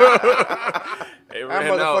 They That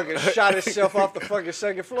ran out. motherfucker shot himself off the fucking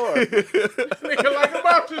second floor. Nigga, like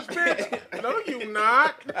about this bitch. No, you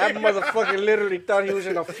not. That motherfucker literally thought he was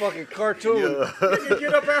in a fucking cartoon. Nigga,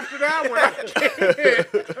 get up after that one. I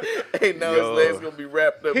can't. Hey, now Yo. his legs gonna be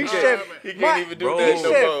wrapped up. He said, he can't "My- even do Bro, that he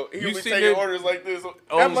no said- more. He You be seen taking it? orders like this.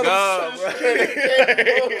 Oh, mother- God.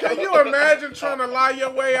 Can you imagine trying to lie your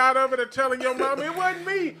way out of it and telling your mom it wasn't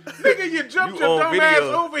me? Nigga, you jumped You your on dumb ass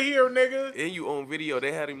video. over here, nigga. And you on video,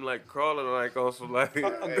 they had him, like, crawling, like, on some, like...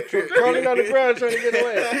 Crawling on the ground trying to get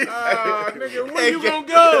away. Nigga, where you gonna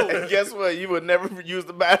go? And guess what? You would never use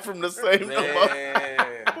the bathroom the same no more.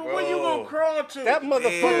 But where you gonna crawl to? That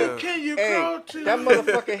motherfucker. Damn. Can you Hey, crawl to? that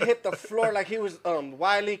motherfucker hit the floor like he was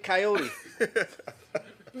Wile E. Coyote.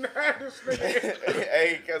 Nah, this nigga.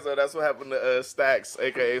 Hey, Cuzzo, that's what happened to Stacks,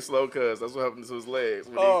 aka Slow Cuz. That's what happened to his legs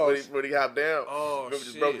when, Oh, when he hopped down. Oh, Remember,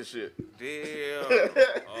 just shit. broke his shit. Damn.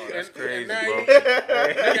 Oh, that's crazy, now bro. you-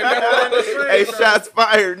 Nigga never run the street, Hey, bro. shots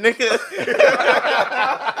fired, nigga.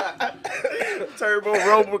 Turbo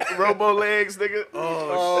robo legs, nigga.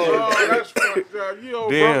 Oh, that's fucked up. You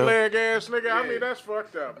old Damn. broke leg ass nigga. I mean, that's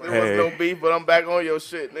fucked up, man. There was no beef, but I'm back on your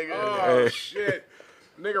shit, nigga. Oh, shit.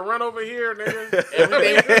 Nigga, run over here,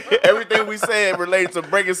 nigga. Everything we said related to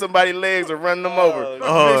breaking somebody's legs or running them over.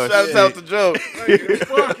 Oh, Shout shit. out to Joe. Nigga,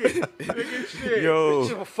 fuck it. Nigga, shit. Yo.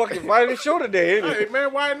 It's a fucking violent show today, ain't Hey, it?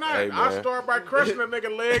 man, why not? Hey, I man. start by crushing a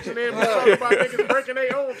nigga legs and then we talk about niggas breaking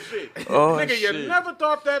their own shit. Oh, Nigga, shit. you never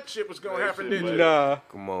thought that shit was gonna happen, did you? Nah.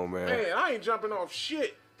 Come on, man. Man, I ain't jumping off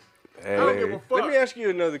shit. Hey. I don't give a fuck. Let me ask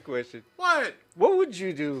you another question. What? What would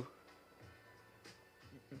you do?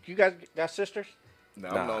 You guys got sisters? No,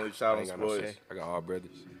 I'm the only child I on ain't got no spoilers. say. I got all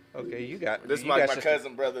brothers. Okay, you got. This is you like got my sisters.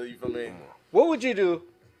 cousin brother, you feel me? What would you do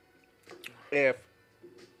if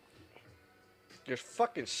your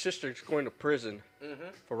fucking sister's going to prison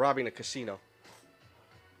for robbing a casino?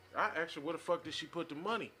 I asked her, where the fuck did she put the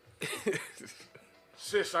money?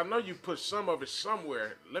 Sis, I know you put some of it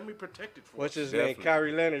somewhere. Let me protect it for What's you. his name? Definitely.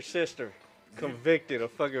 Kyrie Leonard's sister. Convicted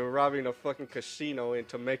of fucking robbing a fucking casino in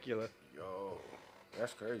Temecula. Yo,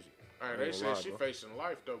 that's crazy. All right, I they ain't said gonna lie, she bro. facing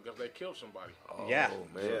life, though, because they killed somebody. Oh, Yeah.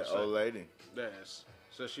 man. Yeah, old lady. Yes.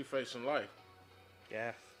 So she facing life.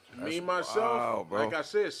 Yeah. Me, myself, wild, bro. like I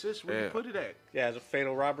said, sis, where you Yeah. put it at? Yeah, it's a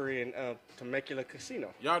fatal robbery in Temecula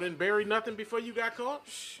Casino. Y'all didn't bury nothing before you got caught?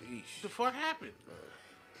 Sheesh. The fuck happened?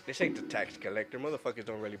 This ain't the tax collector. Motherfuckers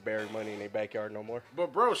don't really bury money in their backyard no more.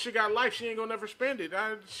 But, bro, she got life. She ain't gonna never spend it.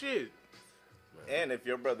 Shit. And if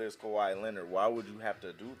your brother is Kawhi Leonard, why would you have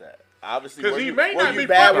to do that? Obviously, 'Cause were he you, may were not you be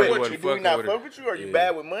bad fucking with with you? you. Do he not Fucking fuck with with you? Are you Yeah.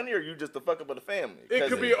 bad with money, or you just the fuck up of the family? It 'Cause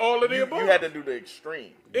could be all of the above. You had to do the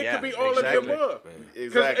extreme. It Yeah, could be all exactly. of the above. Because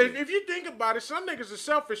Exactly. if you think about it, some niggas are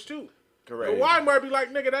selfish, too. Correct. Kawhi might be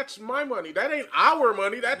like, nigga, that's my money. That ain't our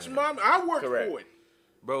money. That's my I worked Correct. for it.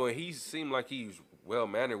 Bro, and he seemed like he's well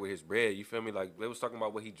mannered with his bread. You feel me? Like they was talking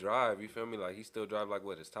about what he drive. You feel me? Like he still drive like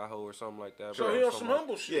what his Tahoe or something like that. So bro, he on something some like-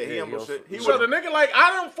 humble Yeah, shit. he almost he shit. He So the would nigga like,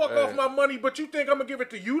 I don't fuck Hey. off my money, but you think I'm gonna give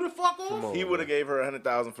it to you to fuck off? on. he would have gave her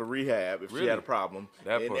 $100,000 for rehab if she Really? had a problem,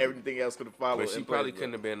 That and part. everything else could have followed. But she in probably place,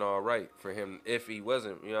 couldn't have been all right for him if he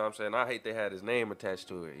wasn't. You know what I'm saying? I hate they had his name attached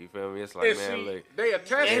to it. You feel me? It's like, And man, see, look, they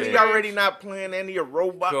attach And his he name- already not playing any a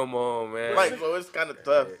robot. come on, man. Like, so it's kind of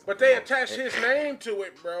tough. But they attach his name to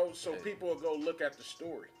it, bro, so people will go look at the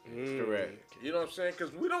story. Correct. You know what I'm saying?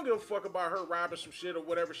 Because we don't give a fuck about her robbing some shit or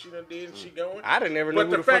whatever she done did and she going. I didn't ever know But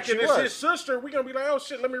who the the fuck fact she that it's his was. sister, we gonna be like, oh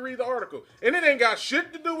shit, let me read the article. And it ain't got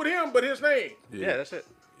shit to do with him but his name. Yeah, that's it.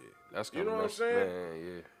 That's You kinda know what I'm messed- saying? Man,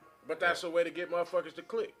 yeah. But that's a way to get motherfuckers to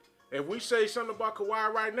click. If we say something about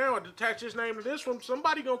Kawhi right now and attach his name to this one,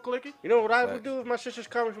 somebody gonna click it. You know what I would Facts. do if my sister's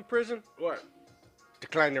coming from prison? What?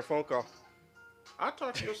 Decline their phone call. I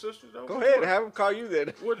talk to your sister though. Go Which ahead, one? have them call you then.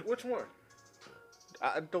 Which one?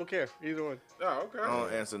 I don't care. Either one. Oh, okay. I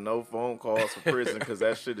don't answer no phone calls for prison because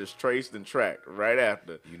that shit is traced and tracked right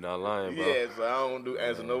after. You not lying, bro. Yeah, so I don't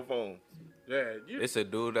answer no phone. Yeah, you. It's a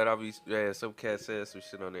dude that I be, yeah, some cat said some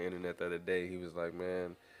shit on the internet the other day. He was like,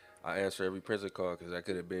 man, I answer every prison call because that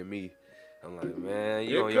could have been me. I'm like, man,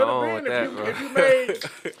 you It on your coulda own with been that, if bro. you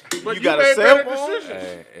made, but You you got a made cell better phone? decisions.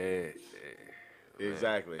 Hey, hey,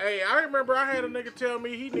 Exactly. Hey, I remember I had a nigga tell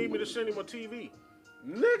me he need me to send him a TV.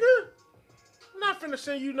 Nigga, I'm not finna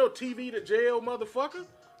send you no TV to jail, motherfucker.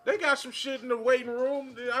 They got some shit in the waiting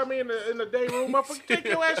room. I mean, in the day room. Motherfucker, take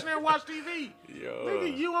your ass in there and watch TV. Yo.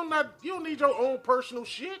 Nigga, you don't need your own personal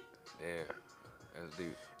shit. Damn. That's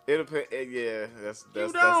deep. It depends. Yeah, that's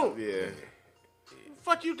don't. yeah.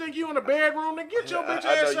 Fuck you think you in the bedroom? Then get your bitch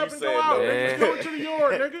I know ass you up and said go out. that. Nigga. Just go into the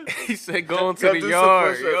yard, nigga. He said going to Go the do some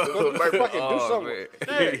yard. push-ups. Yo. Fucking do Oh, something. man.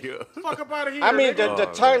 Hey, fuck up out of here. I mean, nigga. the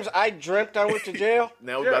times I dreamt I went to jail.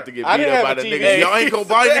 Now we about to get I beat didn't up by have the a TV. niggas. Y'all ain't gonna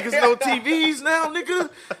buy niggas no TVs now, nigga.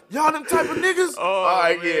 Y'all them type of niggas. Oh, All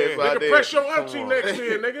right, man. yeah. If I Nigga, did. press your auntie next to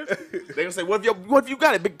you, nigga. They gonna say, what if you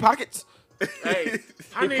got it? Big pockets. Hey,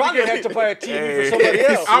 I He need probably to had get. to buy a TV Hey. for somebody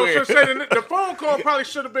else. I was gonna say the phone call probably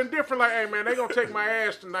should have been different. Like, hey man, they gonna take my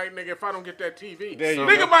ass tonight, nigga, if I don't get that TV. There you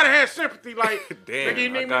Nigga go. might have had sympathy, like, Damn, nigga, you I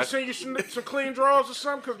need me to got send you some clean drawers or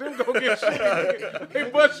something, cause them gonna get shit. Nigga. They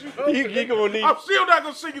bust you. Open, You nigga. gonna need. I'm still not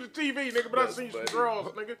gonna send you the TV, nigga, but I'll send you some buddy. drawers,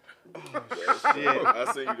 nigga.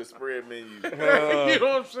 I send you the spread menu. you know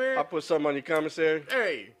what I'm saying? I'll put something on your commissary.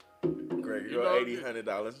 Hey, Great, You you know, $80,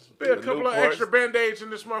 $100. be a couple of extra band-aids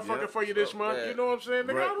in this motherfucker Yeah. for you this month. You know what I'm saying?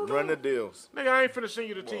 Nigga, I don't know. Run the deals. Nigga, I ain't finna send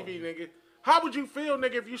you the TV, nigga. How would you feel,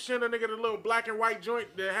 nigga, if you send a nigga the little black and white joint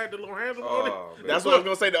that had the little handle on it? Oh, man. That's what I was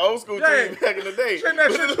gonna say. The old school Dang. team back in the day. Send that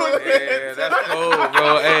shit to Yeah, that's cold,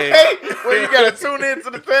 bro. Hey. Hey, where you gotta tune in to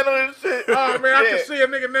the channel and shit. Oh man, I Yeah. can see a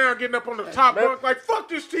nigga now getting up on the top bunk like, fuck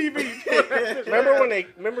this TV. Remember when they?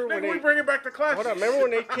 Nigga, we bring it back to class. Hold on. Remember when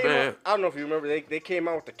they came Man. out? I don't know if you remember. They came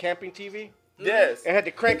out with the camping TV. Yes. It had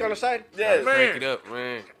the crank on the side. Yes. Crank it Man, up,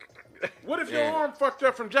 man. what if your Yeah. arm fucked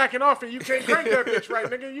up from jacking off and you can't crank that bitch right,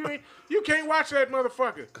 nigga? You can't watch that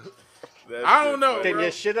motherfucker. That I shit don't know, funny. Then bro.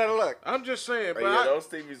 you're shit out of luck. I'm just saying, But but yeah, those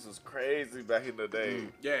TVs was crazy back in the day.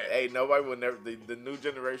 yeah. Hey, nobody would never. The new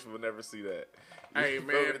generation will never see that. Hey, You man,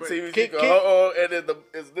 feel me? but- the TVs Kid- you go, and then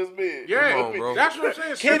it's this big. yeah, Come on, bro. that's what I'm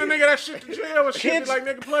saying. Send a nigga that shit to jail and shit. Be Kids- like,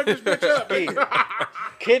 nigga, plug this bitch up. Hey, nigga.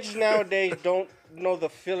 kids nowadays don't know the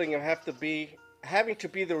feeling of having to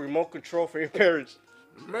be the remote control for your parents.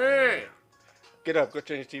 Man. Get up, go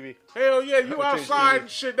change the TV. Hell yeah, you change outside TV. and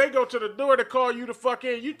shit. They go to the door to call you the fuck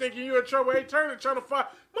in. You thinking you in trouble. Hey, turn to channel 5.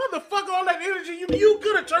 Motherfucker, all that energy, you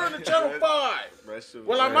could have turned to channel 5. That shit was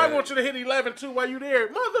Well, I bad. might want you to hit 11 too while you there.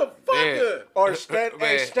 Motherfucker. Or stand, Man.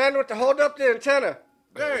 hey, stand with the hold up the antenna.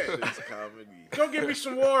 Yeah. It's comedy. Go get me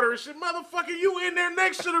some water and shit. Motherfucker, you in there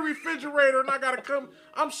next to the refrigerator and I gotta come.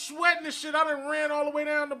 I'm sweating this shit. I done ran all the way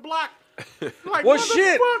down the block. Like, Well,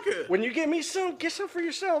 shit. motherfucker. When you get me some, get some for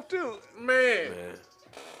yourself too. Man.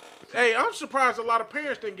 Hey, I'm surprised a lot of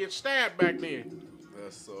parents didn't get stabbed back then.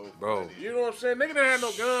 That's so Bro. You know what I'm saying? Nigga didn't have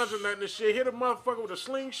no guns or nothing and shit. Hit a motherfucker with a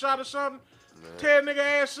slingshot or something. Tear a nigga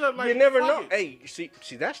ass up like You never fuck know. it. Hey, see,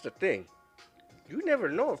 that's the thing. You never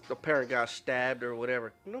know if the parent got stabbed or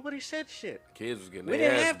whatever. Nobody said shit. Kids was getting We their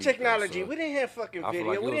didn't ass have beat, though, technology. son. We didn't have fucking I feel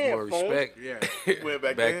video. like We it was didn't more have phones. respect. Yeah. Went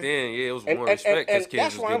back Back then? then, yeah, it was And, more and, respect and, because and kids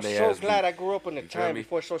that's was why I'm getting their so ass glad beat. I grew up in the You feel time me?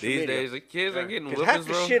 before social These media. days, the kids ain't getting Because whippings, half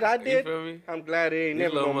the bro. shit I You did, feel me? I'm glad they ain't These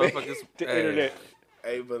never little gonna make motherfuckers- the hey. internet.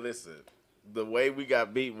 Hey, but listen, the way we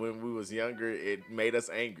got beat when we was younger, it made us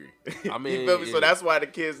angry. I mean, you feel me? yeah. So that's why the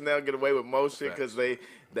kids now get away with most shit Facts. because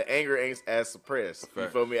the anger ain't as suppressed. You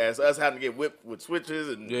Facts. feel me? As us having to get whipped with switches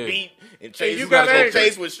and Yeah. beat and chase. you You gotta got go angry.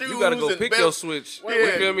 chase with shoes. You gotta go and pick your belts. switch. Wait, You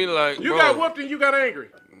wait. feel me? Like, You bro, got whooped and you got angry.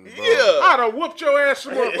 Yeah. I'd have whooped your ass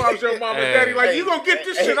some more if I was your mama and Hey. daddy. Like, you gonna get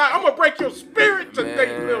this shit out. I'm gonna break your spirit today,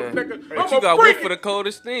 Man. little nigga. I'm But you got gonna break whipped for the it.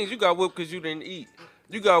 coldest things. You got whipped because you didn't eat.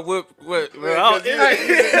 You got whipped. What? Man, I cause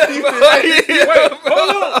don't- Wait,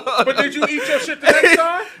 hold on. But did you eat your shit the next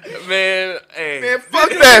time? Man, hey. Man, fuck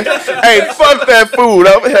that. Hey, fuck that food.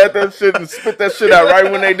 I had that shit and spit that shit out right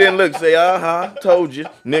when they didn't look. Say, told you,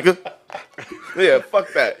 nigga. Yeah,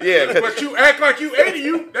 fuck that. Yeah, 'cause- But you act like you ate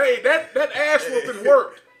it. Hey, that ass whooping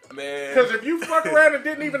worked. Man. Because if you fuck around and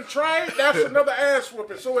didn't even try it, that's another ass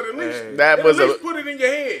whooping. So at least, That was at least a- put it in your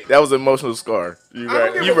head. that was an emotional scar. You I don't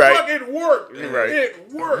right. give You a fuck. right. It worked. You right. It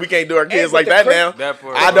worked. We can't do our kids but like the that cra- now. That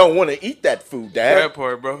part, I bro. don't want to eat that food, Dad. That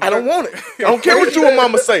part, bro. I don't want it. I don't care what you and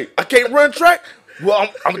Mama say. I can't run track. Well,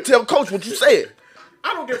 I'm gonna tell Coach what you said.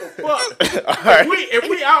 I don't give a fuck. All right. If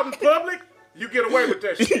we out in public, you get away with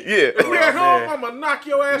that shit. Yeah. If we at home, man. I'm gonna knock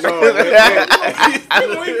your ass off.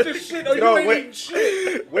 You gonna eat this shit or you No, ain't wait. eating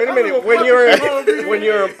shit. Wait a I minute. don't When fuck you're if you hungry. when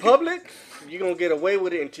you're in public, you're gonna get away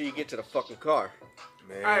with it until you get to the fucking car.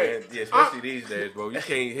 Man, Hey, yeah, especially these days, bro. You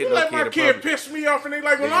can't hit You no let kid my in kid public. piss me off and they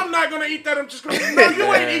like, well, I'm not gonna eat that. I'm just gonna eat. No,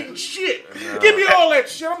 you ain't eating shit. Give me all that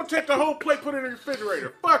shit. I'm gonna take the whole plate, put it in the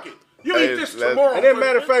refrigerator. Fuck it. You Hey, eat this let's- tomorrow. And then,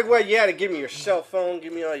 matter of man. fact, well, you had to give me your cell phone,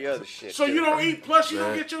 give me all your other shit. So too. you don't eat, plus you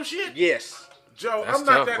don't get your shit. Yes. Joe, That's I'm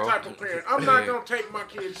not tough, that bro. type of parent. I'm not gonna take my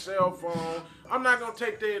kid's cell phone. I'm not gonna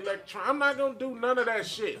take their electron. I'm not gonna do none of that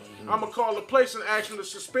shit. I'm gonna call the place and ask them to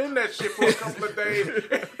suspend that shit for a couple of days,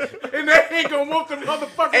 and they ain't gonna want them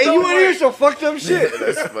motherfuckers. Hey, you no want to way. hear some fucked up shit?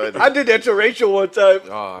 That's funny. I did that to Rachel one time.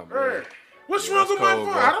 Oh, Hey, man. what's wrong with my cold,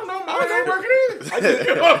 phone? bro. I don't know. Mine ain't working either.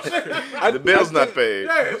 You know what I'm saying? The bill's not paid.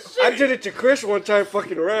 Yeah, shit. I did it to Chris one time,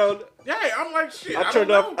 fucking around. Yeah, I'm like shit. I I turned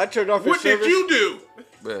don't off- know. I turned off his What did service. you do?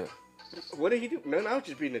 Man. What did he do? Man, I was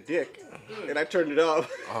just being a dick, and I turned it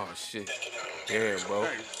off. Oh, shit. Damn, bro.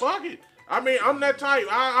 Hey, fuck it. I mean, I'm that type.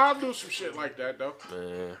 I'll do some shit like that though.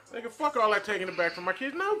 Man. Nigga, fuck all that taking it back from my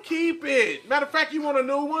kids. No, keep it. Matter of fact, you want a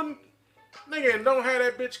new one? Nigga, and don't have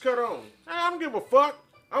that bitch cut on. I don't give a fuck.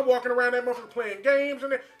 I'm walking around that motherfucker playing games.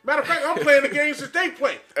 And matter of fact, I'm playing the games that they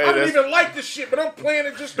play. Hey, I don't that's- even like this shit, but I'm playing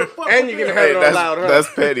it just to fuck And with you can them. have Hey, it on that's, loud, huh?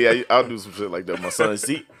 that's petty. I'll do some shit like that. My son,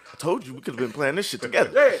 see, I told you we could have been playing this shit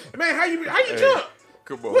together. Yeah, man, how you jump?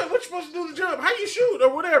 Come on. What you supposed to do to jump? How you shoot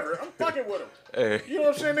or whatever? I'm fucking with them. Hey, You know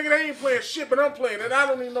what I'm saying? Nigga, they ain't playing shit, but I'm playing it. I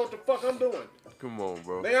don't even know what the fuck I'm doing. come on,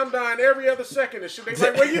 bro. I'm dying every other second and shit. They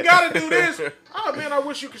like, well, you gotta do this. Oh, man, I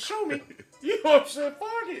wish you could show me. You know what I'm saying? Fuck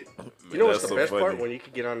it. You know what's That's the so best part? funny. When you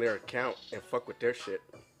can get on their account and fuck with their shit.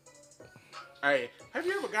 Hey, have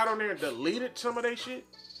you ever got on there and deleted some of that shit?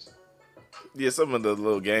 Yeah, some of the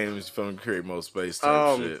little games from create more space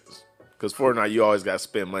type shit. Because Fortnite, you always got to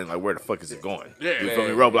spend money. Like, where the fuck is it going? Yeah, You feel me?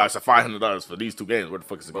 man. Roblox are $500 for these two games. Where the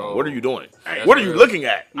fuck is it going? Bro. What are you doing? Hey, What are you real. looking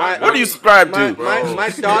at? What do you subscribe to? My Bro.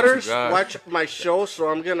 daughters God. watch my show, so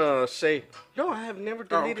I'm gonna say, no, I have never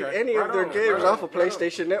deleted okay. any Right of their on, games right off on, of right on.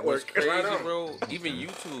 PlayStation What's Network. crazy, Right on. bro? Even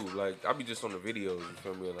YouTube, like, I be just on the videos, you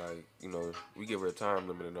feel me? Like, you know, we give her a time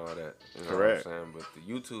limit and all that. You know Correct. what I'm saying? But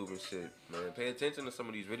the YouTube and shit, man, pay attention to some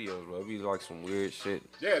of these videos, bro. It be like some weird shit.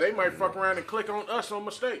 Yeah, they might fuck around and click on us on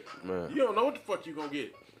mistake. Man. You don't know what the fuck you gonna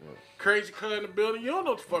get. Crazy cut in the building. You don't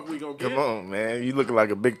know what the fuck we gonna get. Come on, man. You looking like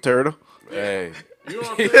a big turtle. Hey, You know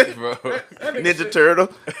what I'm saying? bro. That nigga Ninja said- Turtle.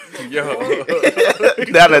 Yo.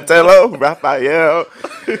 Donatello. Raphael.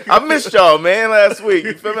 I missed y'all, man, last week.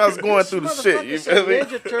 You feel me? I was going through the shit. You Motherfucker feel said me?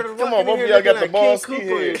 Ninja Turtles Come walking on, both in of here y'all got the looking ball like ski King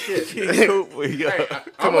Cooper head. and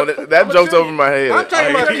shit. Come on, that I'ma joke's tell over you- my head. I'm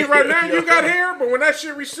telling you right now, you got hair, but when that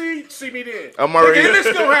shit recedes, see me then. I'm already- Nigga,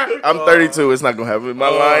 this gonna happen. I'm 32. It's not gonna happen. My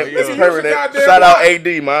line yeah. is Nigga, permanent. use a goddamn Shout out watch.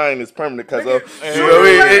 AD. Mine is permanent because Nigga, of. sooner, You or know what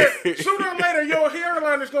I mean? later, sooner or later, your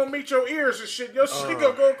hairline is gonna meet your ears and shit. Your shit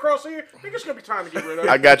gonna go across here. Nigga, it's gonna be time to get rid of it.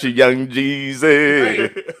 I got you, young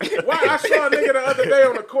Jeezy. Why I saw a nigga the other day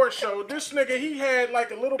on a court show. This nigga, he had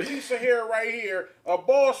like a little piece of hair right here, a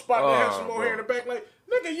bald spot that had some more bro. hair in the back. Like,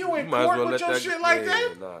 nigga, you ain't Might as court well with let your that shit like yeah,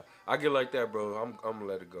 that. Nah, I get like that, bro. I'm gonna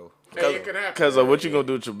let it go. Hey, it can happen. Cause of what you gonna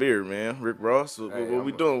do with your beard, man? Rick Ross, what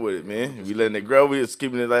we doing with it, man? We letting it grow? We just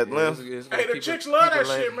keeping it at Yeah, length? Hey, the chicks love that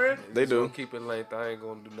shit, man. They do. Keep it length. I ain't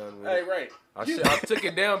gonna do nothing with Hey, it. right. I took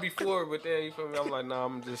it down before, but then you feel me? I'm like, nah,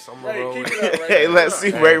 I'm gonna Hey, roll keep with it it. up right Hey, now. let's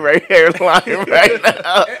see Ray hairline right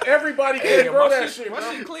now. Everybody can grow that shit, my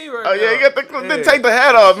bro. shit clean right Oh yeah, now. you got the then take the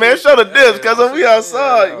hat off, man. Show the dips, cause we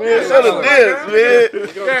outside, man. Show the dips,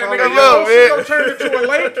 man. Yeah, nigga, Come your on, shit gonna man. turn into a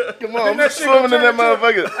lake. Come Then on, I'm that shit gonna swimming in that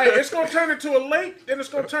turn into motherfucker. Hey, it's gonna turn into a lake, then it's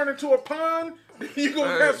gonna turn into a pond. You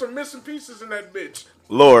gonna have some missing pieces in that bitch.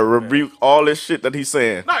 Lord, rebuke all this shit that he's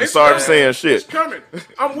saying. No, I'm it's sorry for coming. saying It's shit. coming.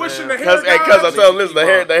 I'm wishing the hair Cause I gods. tell him, listen, the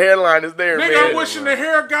hairline is there, Nigga, I'm man. wishing the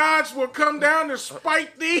hair gods will come down and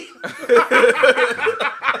spite thee.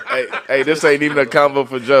 Hey, this ain't even a combo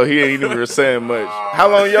for Joe. He ain't even saying much. How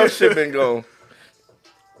long your shit been going?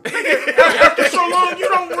 After so long, you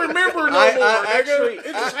don't remember no I more, nigga. actually-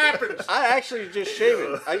 It just happens. I actually just shaved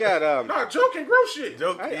it. I got Nah, Joe can grow shit.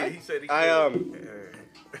 He said he I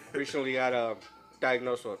recently got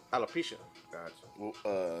diagnosed with alopecia,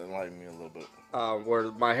 Enlighten me a little bit.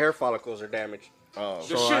 where my hair follicles are damaged. Oh,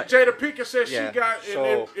 The So shit Jada Pinkett said yeah, she got, and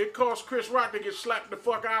so- it caused Chris Rock to get slapped the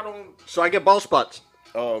fuck out on. So I get bald spots.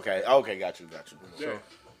 okay, got you. Yeah.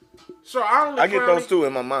 So I only I get finally- those two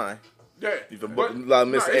in my mind. Yeah. You feel But- a lot of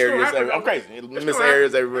miss nah, it's gonna areas. happen. I'm crazy. It's Miss gonna areas happen.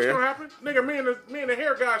 It's everywhere. gonna happen. Nigga, me and the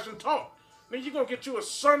hair guys done talk. Nigga, you gonna get you a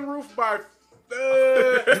sunroof by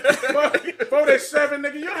 47,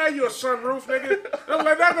 nigga. You have you a sunroof, nigga. I'm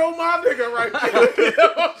like, that go my nigga right there. You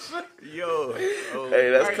know what I'm saying? Yo. Hey,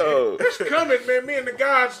 that's Like, cold. It's coming, man. Me and the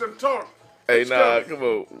guys done talk. Hey, It's nah, coming. come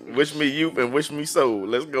on. Wish me youth and wish me soul.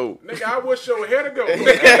 Let's go. Nigga, I wish your hair to go.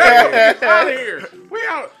 Nigga, out of here. We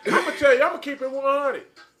out. I'm gonna tell you, I'm gonna keep it 100.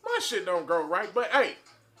 My shit don't grow right, but hey,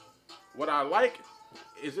 what I like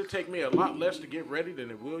is it take me a lot less to get ready than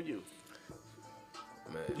it will you.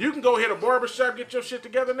 Man. You can go hit a barbershop, get your shit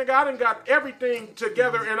together, nigga. I done got everything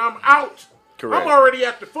together and I'm out. Correct. I'm already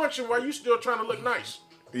at the function while you still trying to look nice.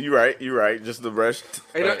 You right. Just the rush.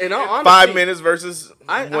 In all honesty, 5 minutes versus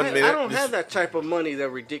I 1 minute. I don't have that type of money, that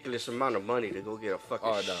ridiculous amount of money to go get a fucking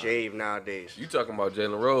Oh, nah. shave nowadays. You talking about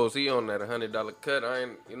Jalen Rose? He on that $100 cut. I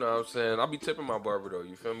ain't, you know what I'm saying? I be tipping my barber though.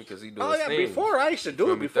 You feel me? Because he doing Oh yeah, things. before I used to do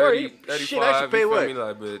Feel it. me? Before 30, shit, I used to pay you feel what? me?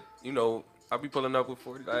 Like, but you know, I be pulling up with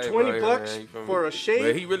 40. Like, 20 right, bucks man, you feel me? for a shave?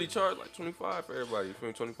 But he really charged like 25 for everybody. You feel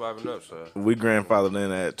me? 25 and up, so. We grandfathered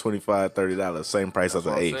in at $25, $30, same price as That's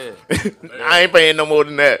an what I'm eighth. saying. I ain't paying no more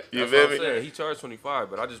than that. You That's feel what I'm me? saying. He charged 25,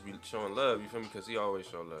 but I just be showing love. You feel me? Because he always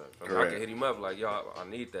show love. I Correct. can hit him up like, y'all, I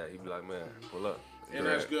need that. He be like, man, pull up. And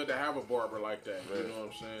that's good to have a barber like that. You know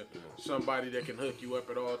what I'm saying? Somebody that can hook you up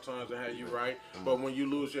at all times and have you right. But when you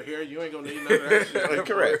lose your hair, you ain't gonna need none of that shit.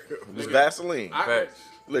 Correct. Just Vaseline. Facts.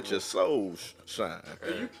 Let your soul shine.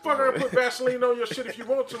 You fuck around and put Vaseline on your shit if you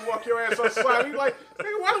want to. Walk your ass outside. You like,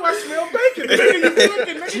 nigga, why do I smell bacon? Nigga, you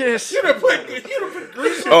cooking, nigga. Yes. You done put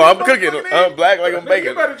grease on Oh, your I'm cooking. motherfucking I'm head. black like I'm Nigga, bacon.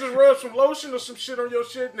 you better just rub some lotion or some shit on your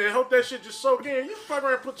shit and then hope that shit just soak in. You fuck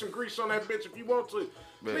around and put some grease on that bitch if you want to.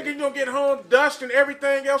 Man. Nigga, you gonna get home, dust and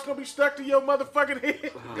everything else gonna be stuck to your motherfucking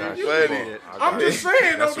head. Got You- you. funny. I'm just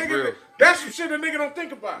saying, though, That's nigga. real. That's some shit a nigga don't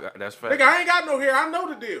think about. That's fact. Nigga, I ain't got no hair. I know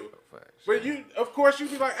the deal. Facts. But you, of course, you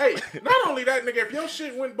be like, hey, not only that, nigga, if your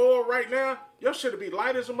shit went bald right now, your shit'll be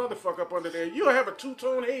light as a motherfucker up under there. You'll have a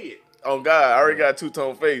two-tone head. Oh, God. I already got a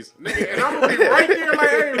two-tone face. Nigga, and I'm gonna be right there like,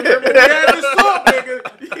 hey, remember we had this talk,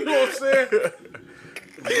 nigga. You know what I'm saying?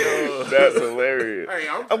 That's hilarious. Hey,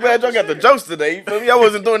 I'm glad y'all got the jokes today. You feel me? Y'all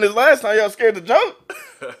wasn't doing this last time. Y'all scared to joke.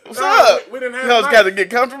 What's Nah, up? we didn't have Y'all a got to night. get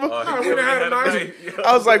comfortable. Nah, we done had a night.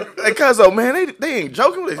 I was like, hey, Cuzzo, man, they ain't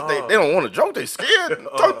joking. They don't want to joke. They scared.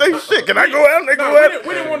 Talk they shit. Can I go out? They Nah, go we out.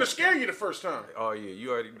 didn't want to scare you the first time. Oh, yeah,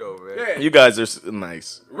 you already know, man. Yeah. You guys are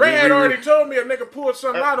nice. Ray had already told me a nigga pulled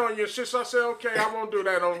something out on you and shit, so I said, okay, I won't do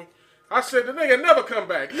that on you. I said, the nigga never come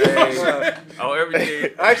back. You know what I'm saying? Oh,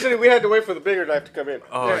 everything. Actually, we had to wait for the bigger knife to come in.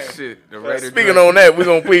 Oh, Yeah. shit. The Raider Speaking on that, we're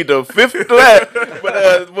going to plead the fifth to that.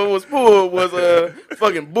 But what was pulled was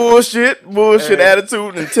fucking bullshit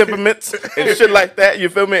attitude and temperaments and shit like that, you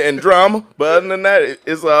feel me, and drama. But other than that,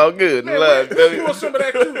 it's all good. Man, Love, we feel me? pulled some of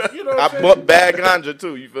that too. You know what I I'm saying? bumped bad ganja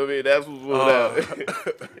too, you feel me? That's what's going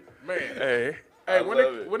out. Man. Hey, Hey,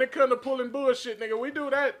 love when it comes to pulling bullshit, nigga, we do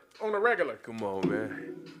that on the regular. come on,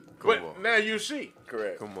 man. But Come on. now you see.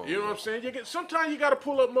 Correct. Come on. You know what man. I'm saying? Sometimes you got to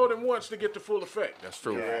pull up more than once to get the full effect. That's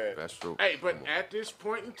true. Yeah. That's true. Hey, but at this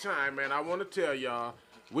point in time, man, I want to tell y'all,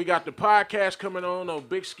 we got the podcast coming on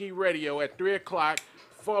Big Ski Radio at 3 o'clock,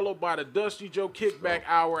 followed by the Dusty Joe Kickback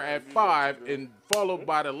Hour at 5, and followed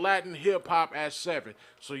by the Latin Hip Hop at 7.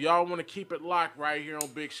 So y'all want to keep it locked right here on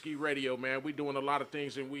Big Ski Radio, man. We doing a lot of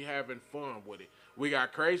things and we having fun with it. We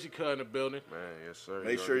got Crazy Cut in the building. Man, yes, sir.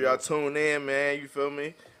 Make You sure already y'all know. tune in, man. You feel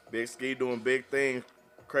me? Big Ski doing big things.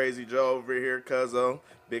 Crazy Joe over here, Cuzzo.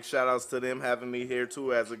 Big shout outs to them having me here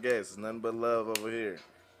too as a guest. It's nothing but love over here.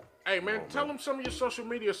 Hey, man, tell them some of your social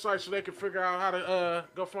media sites so they can figure out how to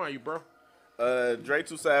go find you, bro. Dre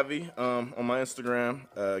Too Savvy on my Instagram.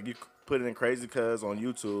 You put it in Crazy Cuz on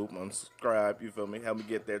YouTube. Subscribe, you feel me? Help me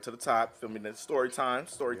get there to the top. Feel me? Then storytelling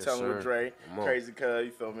sir. with Dre. Come on. Crazy Cuz,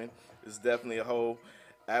 you feel me? It's definitely a whole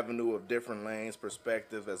avenue of different lanes,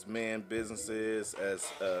 perspective as men, businesses, as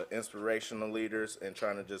inspirational leaders, and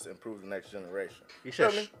trying to just improve the next generation. You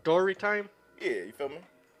said Feel me? story time? Yeah, you feel me?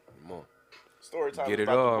 Come on. Story time Get it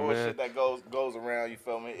about on, the bullshit man. that goes around, you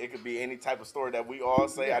feel me? It could be any type of story that we all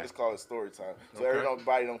say. I just call it story time. So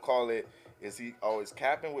everybody don't call it, is he always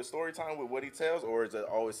capping with story time with what he tells, or is there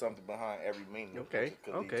always something behind every meaning? Okay, That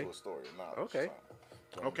could lead okay. to a story. Okay.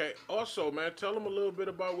 Okay. Also, man, tell them a little bit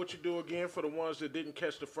about what you do again for the ones that didn't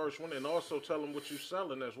catch the first one, and also tell them what you're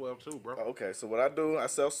selling as well, too, bro. Okay, so what I do, I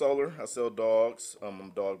sell solar, I sell dogs, I'm a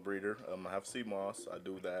dog breeder, I have sea moss, I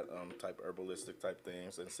do that type herbalistic type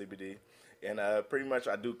things, and CBD, and pretty much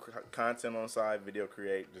I do content on the side, video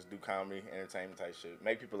create, just do comedy, entertainment type shit,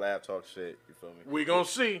 make people laugh, talk shit, you feel me? We gonna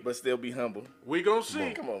see. But still be humble. We gonna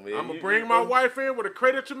see. Come on, man. I'm gonna You- bring you my feel me? wife in with a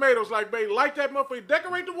crate of tomatoes, like, babe, light that motherfucker,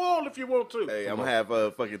 decorate the wall if you want to. Hey, I'm gonna have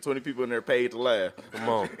fucking 20 people in there paid to laugh. Come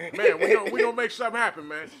on. Man, we gonna make something happen,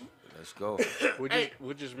 man. Let's go.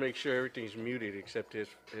 We'll just make sure everything's muted except his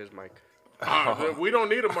mic. We don't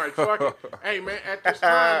need a mic. Fuck it. Hey, man, at this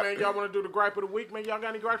time, man, y'all want to do the gripe of the week, man? Y'all got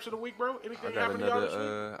any gripes of the week, bro? Anything happen to y'all this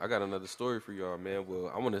week? I got another story for y'all, man.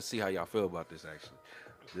 Well, I want to see how y'all feel about this actually.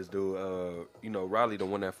 This dude, Riley, the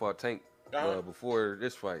one that fought Tank before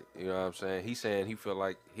this fight. You know what I'm saying? He's saying he felt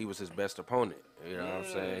like he was his best opponent. You know what I'm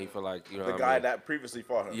saying? He felt like The guy that previously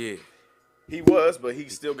fought him. Yeah. He was, but he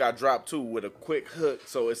still got dropped too with a quick hook.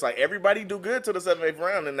 So it's like everybody do good to the 7th, 8th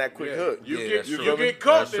round in that quick hook. You Yeah, get that's you true. get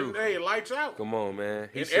caught, That's then true. hey, lights out. Come on, man.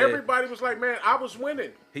 He And said, everybody was like, man, I was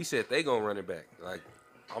winning. he said they gonna run it back. Like,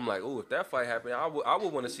 I'm like, oh, if that fight happened, I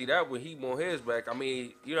would want to see that when he won his back. I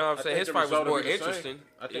mean, you know what I'm saying? His the fight was result will more be the same. interesting.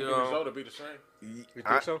 I think you the know? result will be the same. You think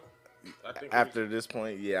I- so? I think After this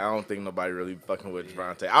point, yeah, I don't think nobody really fucking with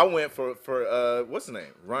Javante. I went for what's his name?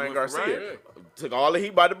 Ryan went for Garcia. Ryan, Took all the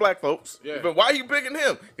heat by the black folks. Yeah. But why you picking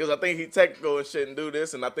him? Because I think he technical and shouldn't do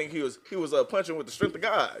this, and I think he was punching with the strength of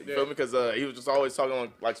God. You feel me? Because he was just always talking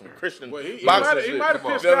on like some Christian well, he boxing might shit. have Come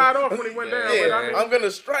on. pissed God off when he went down. Yeah, But I mean, I'm gonna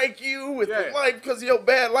strike you with Yeah. the life because of your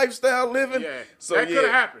bad lifestyle living. Yeah, So that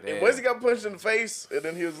coulda happened. And Yeah. once he got punched in the face, and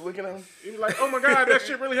then he was looking at him. he was like, oh my God, that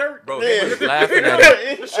shit really hurt. Bro, Yeah. he was laughing at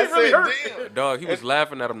him. That shit really hurt. Damn. Dog, he was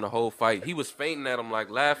laughing at him the whole fight. He was fainting at him, like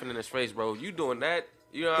laughing in his face, bro. You doing that?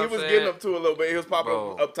 You know what He I'm was saying? getting up to a little bit. He was popping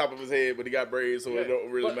Bro. up top of his head, but he got braids, so it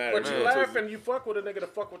don't really matter. But you Man. laughing, you fuck with a nigga to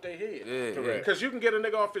fuck with their head. Yeah, Correct. yeah. Because you can get a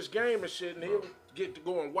nigga off his game and shit, and he'll get to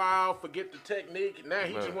going wild, forget the technique, and now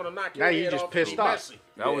he just want to knock your Now head you just off. pissed He's off. messy.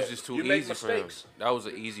 That was Yeah. just too You make easy for him. mistakes. That was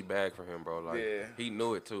an easy bag for him, bro. Like Yeah. he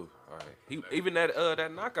knew it too. All right. He even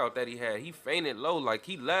that knockout that he had, he fainted low. Like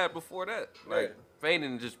he laughed before that. Like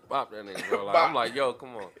fainted and just popped that nigga, bro. Like, I'm like, yo,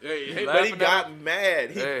 come on. Yeah, You hey, But he laughing at got him?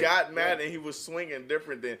 mad. He Hey. got mad, and he was swinging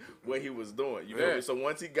different than what he was doing. You feel Yeah. me? So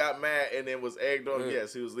once he got mad and then was egged on, Yeah.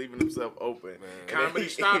 yes, he was leaving himself open. And then Comedy he-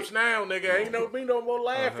 stops now, nigga. Ain't no more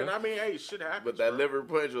laughing. I mean, hey, shit happens. But that bro. liver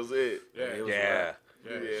punch was it. Yeah, It was Yeah. rough.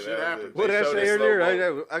 yeah, Yeah, shit that was happens. it. What did I showed say it earlier?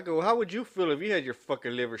 slow-mo. I go, how would you feel if you had your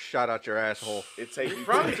fucking liver shot out your asshole? It take you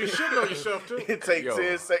Probably be shitting on yourself too. It takes Yo.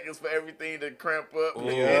 10 seconds for everything to cramp up and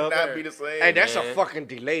Yeah. not be the same. Hey, that's a Man. fucking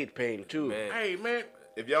delayed pain too. Man. Hey man,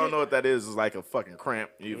 If y'all don't know what that is, it's like a fucking cramp.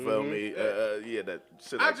 You feel me? Yeah, that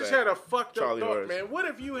shit I like just that. had a fucked up Charlie thought, horse. man. What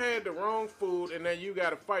if you had the wrong food and then you got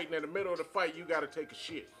to fight, and in the middle of the fight you got to take a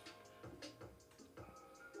shit?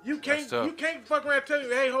 You can't tough. fuck around and tell you,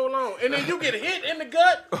 hey, hold on, and then you get hit in the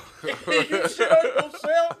gut and you shit on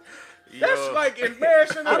yourself. That's Yo. like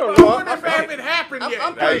embarrassing. I don't know. wonder if it haven't happened yet.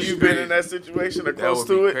 I'm Have you been in that situation or That close would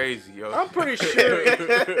to be it? crazy, yo. I'm pretty sure.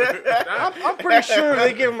 I'm pretty sure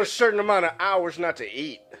they give him a certain amount of hours not to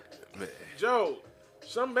eat. Joe,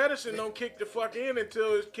 some medicine don't kick the fuck in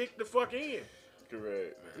until it's kicked the fuck in.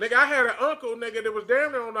 Correct. Nigga, I had an uncle, nigga, that was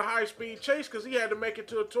damn near on a high-speed chase because he had to make it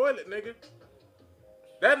to a toilet, nigga.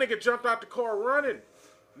 That nigga jumped out the car running.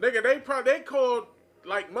 Nigga, they called,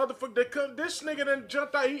 like, motherfucker, this nigga done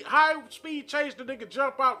jumped out, he high-speed chase, the nigga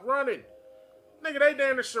jump out running. Nigga, they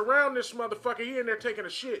damn near surround this motherfucker, he in there taking a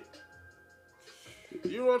shit.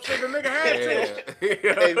 You know what I'm saying? The nigga had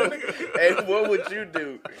to. Hey, what would you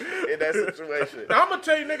do in that situation? I'm gonna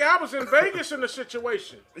tell you, nigga, I was in Vegas in the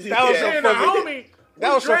situation. That was Me a and the fucking. homie, That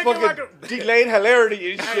we was some drinking fucking like a... delayed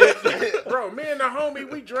hilarity and shit. Bro, me and the homie,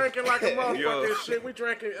 we drinking like a motherfucker and shit. We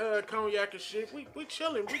drinking cognac and shit. We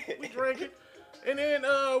chilling. We drinking. And then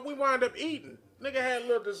we wind up eating. Nigga had a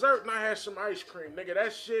little dessert and I had some ice cream. Nigga,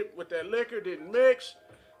 that shit with that liquor didn't mix.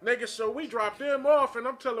 Nigga, so we dropped them off and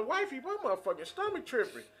I'm telling wifey, my motherfucking stomach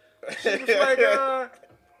tripping. She was like,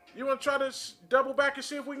 you want to try to double back and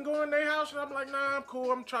see if we can go in their house? And I'm like, nah, I'm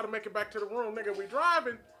cool. I'm trying to make it back to the room. Nigga, we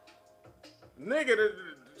driving. Nigga,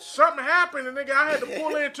 something happened, and nigga, I had to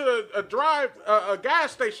pull into a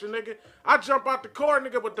gas station, nigga. I jump out the car,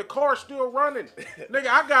 nigga, but the car's still running. Nigga,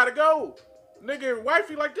 I gotta go. Nigga,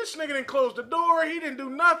 wifey, like, this nigga didn't close the door. He didn't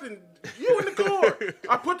do nothing. You in the car.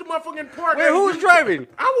 I put the motherfucker in park. Wait, who was driving?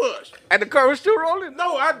 I was. And the car was still rolling?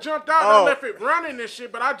 No, I jumped out and Oh. I left it running and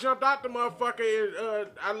shit, but I jumped out the motherfucker and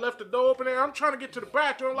I left the door open there. I'm trying to get to the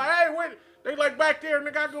bathroom. Like, hey, wait. They like back there,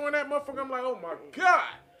 nigga, I go in that motherfucker. I'm like, oh my God.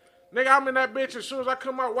 Nigga, I'm in that bitch. As soon as I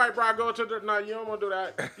come out, white bro, I go to the. Nah, you don't want to do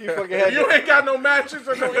that. You fucking had You ain't got no matches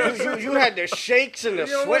or no you, incense. you had the shakes and the You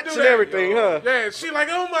don't wanna sweats do and that. everything, huh? Yeah, she like,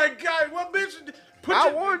 oh my God, what bitch? Put I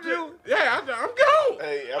your- warned you. Yeah, I'm gone.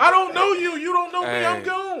 Hey, I don't know you. You don't know me. I'm Hey.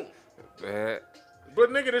 gone. Man. But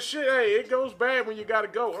nigga, the shit, hey, it goes bad when you gotta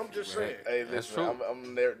go. I'm just saying. Hey, That's listen, true.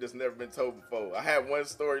 I'm never, this never been told before. I had one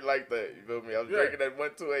story like that. You feel me? I was Yeah. drinking at 1,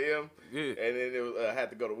 2 a.m. Yeah. And then it was, I had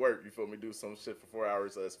to go to work. You feel me? Do some shit for 4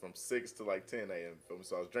 hours. It's from 6 to like 10 a.m. You feel me?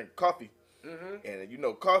 So I was drinking coffee. And you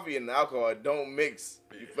know, coffee and alcohol don't mix.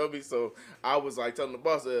 You feel me? So I was like telling the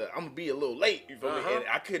boss, I'm gonna be a little late. You feel me? And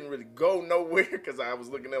I couldn't really go nowhere because I was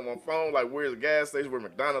looking at my phone, like where's the gas station, where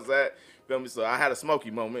McDonald's at. You feel me? So I had a smoky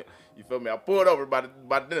moment. You feel me? I pulled over by the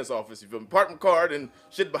dentist office. You feel me? Parked my car and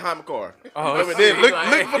shit behind my car. Oh, You feel me? Then see, look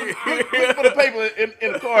like- for the paper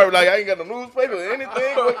in the car. Like I ain't got no newspaper or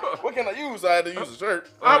anything. What can I use? So I had to use a shirt.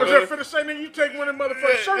 I was You feel just me? finna say, nigga, you take one of them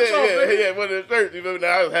motherfucking shirts off, nigga. Yeah, one of the shirts. You feel me?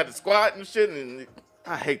 Now I had to squat and shit, and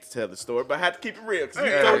I hate to tell the story, but I had to keep it real because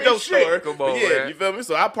you Hey, told hey, your shit. story. Come But on, yeah, man. you feel me?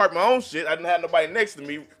 So I parked my own shit. I didn't have nobody next to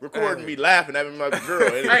me recording me laughing at me like a girl.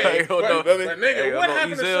 Hey, hold but, on. but Hey, nigga, what hold on,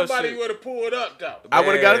 happened if Ezel somebody shit. would have pulled up, though? I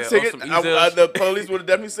would have got a Man, ticket. on some Ezel The police would have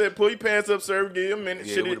definitely said, "Pull your pants up, sir. Give you a minute.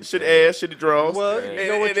 Yeah, shitty would've- ass, shitty draws." Well, and, you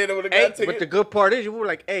know what? and then it would have Hey, got a ticket. but the good part is, you were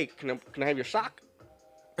like, "Hey, can I have your sock?"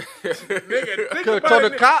 Nigga, think Could've about told it,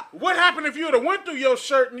 the nigga. cop. What happened if you would have went through your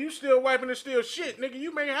shirt and you still wiping and still shit? Nigga,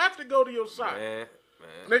 you may have to go to your sock. Man.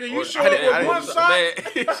 Nigga, you Or- show up with one sock.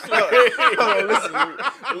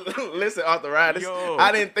 Listen, arthritis. Yo.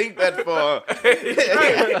 I didn't think that far.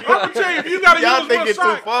 Hey, I'm gonna tell you, if you gotta Y'all use think one it's too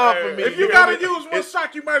sock, far for me. if you gotta use one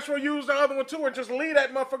sock, you might as well use the other one too, and just leave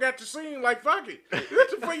that motherfucker at the scene. Like fuck it.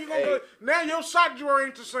 That's the way you gonna go. Now your sock drawer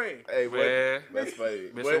ain't the same. Hey, Man. that's funny.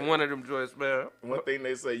 Missing one of them joints, man. One thing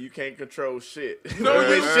they say, you can't control shit. No, When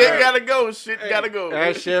you shit can't. gotta go. Shit gotta go.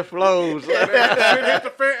 That shit flows. Shit hit the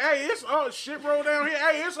fan. Hey, it's all shit roll down here.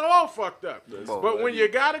 Hey, it's all fucked up. on, But when you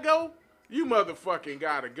gotta go, you motherfucking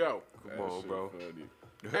gotta go. Come on, bro.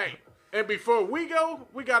 Hey, and before we go,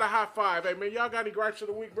 we got a high five. Hey man, y'all got any gripes of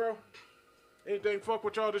the week, bro? Anything fuck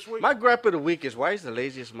with y'all this week? My gripe of the week is, why is the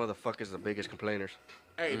laziest motherfuckers the biggest complainers?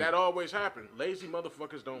 Hey, that always happen. Lazy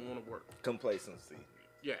motherfuckers don't want to work. Complacency.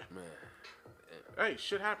 Yeah. Hey,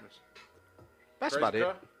 shit happens. That's Crazy about it.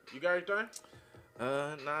 Cuh, you got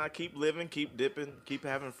anything? Nah, keep living, keep dipping, keep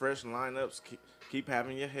having fresh lineups, keep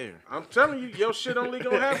having your hair. I'm telling you, your shit only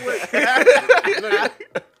gonna have like nigga,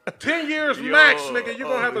 10 years max, nigga. You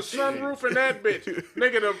gonna have a sunroof in that bitch,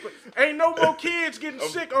 nigga. Ain't no more kids getting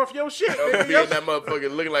sick off your shit, I'm nigga. being that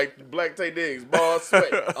motherfucker looking like Black Tay Diggs, ball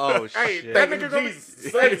sweat. Oh Hey, shit! that nigga gonna be.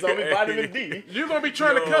 Saves on me, vitamin D. You gonna be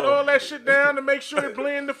trying to cut all that shit down to make sure it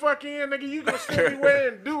blend the fuck in, nigga. You gonna still be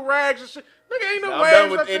wearing do rags and shit. Nigga, ain't no I'm waves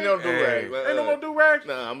done with up ain't there. no do-rag. Ain't no more do rags.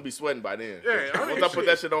 Nah, I'm gonna be sweating by then. Yeah, I mean, Once I put shit.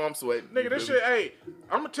 that shit on, I'm sweating. Nigga, this shit, hey,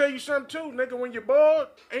 I'm gonna tell you something too, nigga. When you're bored,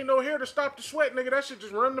 ain't no hair to stop the sweat, nigga. That shit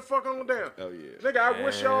just run the fuck on down. Oh yeah. Nigga,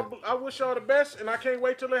 I wish y'all the best, and I can't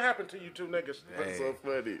wait till it happen to you two niggas. That's so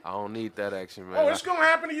funny. I don't need that action, man. Oh, it's gonna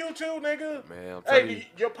happen to you too, nigga. Man, I'm Hey, telling you,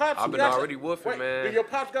 your pops. I've been got already woofing, wait, man. Do your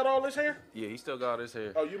pops got all this hair? Yeah, he still got his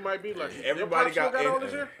hair. Oh, you might be lucky. Everybody your pops got still all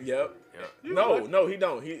this hair. Yep. You No, lucky. no, he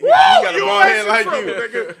don't. He Woo! got a You bald head answer like trouble, you.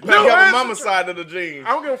 nigga. Like You you have answer a mama's trouble. side of the jeans. I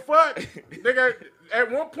don't give a fuck, nigga.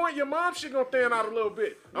 At one point, your mom shit gonna thin out a little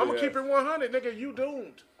bit. I'm gonna Yeah. keep it 100, nigga. You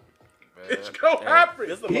doomed. It's gonna happen.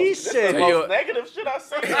 This the He most, said- this the most negative shit I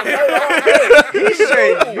said. He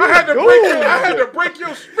said, I had to break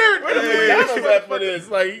your spirit for you leave this Y'all that for motherfucker. this.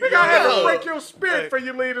 Like, Nigga, I had to yo. break your spirit for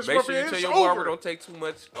you leave this Make sure you motherfucker. tell It's your barber over. don't take too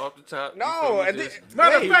much off the top. No, You feel me? and Just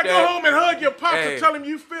Matter of keep fact, go that- home and hug your pops Hey. and tell him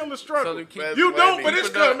you feel the Tell struggle. him keep- You don't, funny. but it's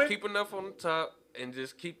keep enough- coming. Keep enough on the top and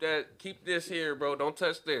just keep this here, bro. Don't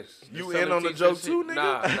touch this. You Just tell in him on the keep joke this too, shit. nigga?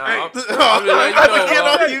 Nah, I'm I'm just about to letting get you know,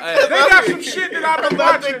 on bro. you, Hey, They got some shit that I've been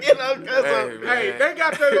About to watching. get on, cuz Hey, I'm- man. Hey, they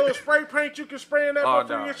got that little spray paint you can spray in that Oh, motherfucker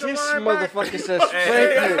nah. and get your this line back. motherfucker says,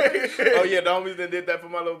 "Thank you." Oh yeah, the homies that did that for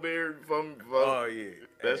my little beard. Oh yeah.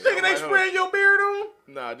 That shit Nigga, on they my spraying your beard on?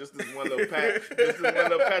 Nah, just this one little patch. Just this one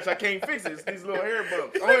little patch. I can't fix it. It's these little hair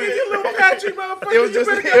bumps. Nigga, you little patchy motherfucker. It was You just,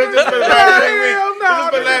 better it get was just for the rid of last that. 3 weeks. Hell It no, was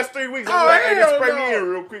for the nigga. last 3 weeks. Oh, I'm like, hey, just hell spray no. me in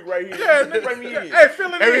real quick right here. Yeah, Spray me nigga. in. Hey,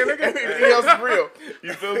 fill it in, nigga. Everything else is real.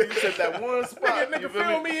 You feel me? You said that one spot. Nigga, You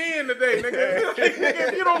fill me in today, nigga. Nigga,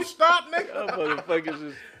 if you don't stop, nigga, Motherfuckers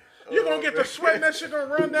is. you gonna get the sweat and that shit gonna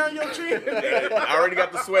run down your chin. I already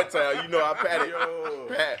got the sweat towel. You know I pat it.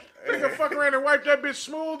 Pat. Nigga, fuck around and wipe that bitch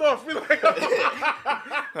smooth off. Be like,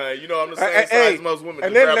 You know I'm the same Hey, size hey, as most women.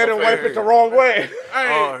 and Just then grab let my him wipe face. it the wrong way. hey,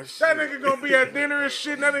 Oh, that shit. nigga gonna be at dinner and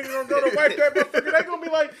shit, and that nigga gonna go to wipe that motherfucker. They gonna be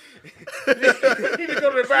like, you need to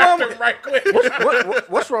go to the bathroom right quick.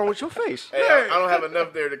 What's wrong with your face? Hey, I don't have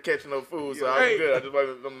enough there to catch no food, so Hey. I'm good. I just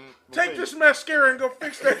wipe them. Take this mascara and go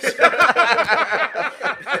fix that shit.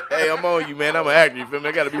 Hey, I'm on you, man. I'm an actor. You feel me?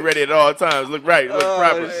 I gotta be ready at all times. Look right, look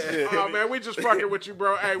proper. Oh man, we just fucking with you,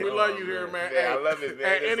 bro. Hey, we love you here, man. Yeah, Hey, I love it, man.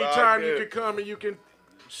 At It's any all time you good. can come and you can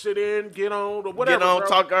sit in, get on, or whatever. Get on, bro.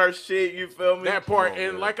 talk our shit. You feel me? That part, Oh,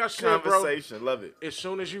 and man. like I said, bro, Conversation, love it. as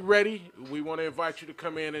soon as you're ready, we want to invite you to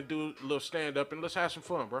come in and do a little stand up and let's have some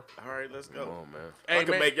fun, bro. All right, let's go. Come on, man. Hey, I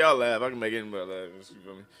can man. make y'all laugh. I can make anybody laugh. You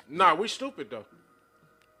feel me? Nah, we stupid though.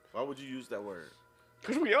 Why would you use that word?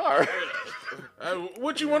 Because we are.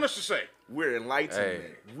 What you want us to say? We're enlightened. Hey.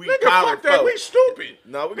 Man. We Nigga, collared fuck that. folk. We stupid.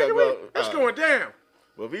 No, we Nigga, gotta go. that's going down.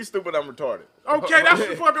 Well, if he's stupid, I'm retarded. Okay, that's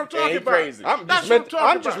the fuck I'm talking he about. crazy. I'm That's just, what I'm talking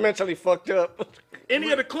I'm just about. mentally fucked up. Any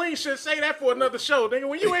of the clean shit, say that for another show, nigga.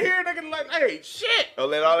 When you in here, nigga, like, hey, shit. Oh,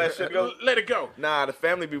 let all that shit go. Let it go. Nah, the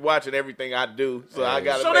family be watching everything I do, so I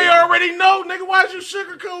gotta. So make- they already know, nigga. Why is you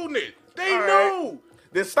sugarcoating it? They All right. know.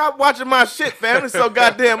 then stop watching my shit, fam. It's so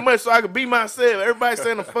goddamn much so I can be myself. Everybody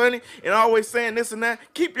saying I'm funny and always saying this and that.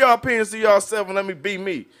 Keep your opinions to yourself and let me be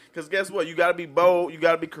me. Because guess what? You got to be bold. You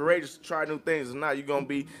got to be courageous to try new things. And not you're going to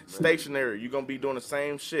be stationary. You're going to be doing the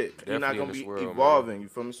same shit. You're not going to be evolving. You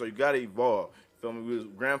feel me? So you got to evolve. You feel me? We was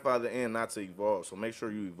grandfather in not to evolve. So make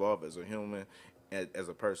sure you evolve as a human, as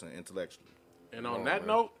a person, intellectually. And on that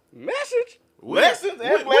note, message. Lessons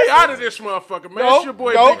and we out of this motherfucker, man. No, It's your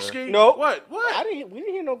boy no, Big Ski. no. What? We didn't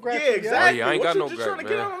hear no gripe. Yeah, exactly. I ain't what got you no just gripe, trying to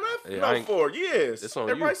get man. on that Yeah, for? Yes. It's on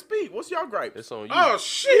Everybody you. speak. What's y'all gripe? It's on you. Oh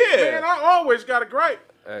shit, Yeah. man! I always got a gripe.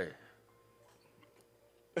 Hey.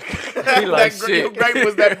 He like Your shit. gripe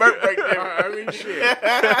was that burp right there. I mean, shit.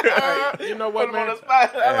 Hey, you know what, Put him on man? the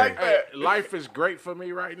spot. I like Hey, that. life is great for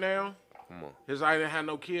me right now. Come on. Cause I didn't have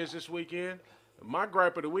no kids this weekend. My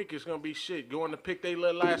gripe of the week is gonna be shit. Going to pick their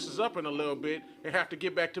little asses up in a little bit and have to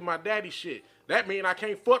get back to my daddy shit. That mean I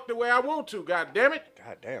can't fuck the way I want to. God damn it.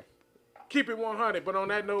 God damn. Keep it 100. But on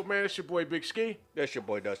that note, man, it's your boy Big Ski. That's your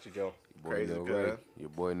boy Dusty Joe. Boy Crazy Neil good. Ray. Your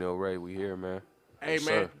boy Neil Ray. We here, man. Hey, Yes,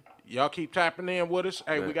 man. sir. Y'all keep tapping in with us.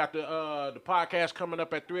 Hey, Man. we got the podcast coming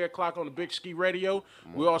up at 3 o'clock on the Big Ski Radio.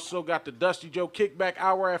 We also got the Dusty Joe Kickback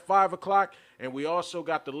Hour at 5 o'clock. And we also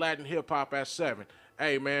got the Latin Hip Hop at 7.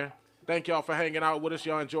 Hey, man. Thank y'all for hanging out with us.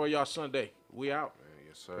 Y'all enjoy y'all Sunday. We out.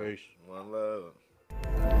 Yes, sir. Peace. One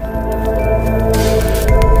love.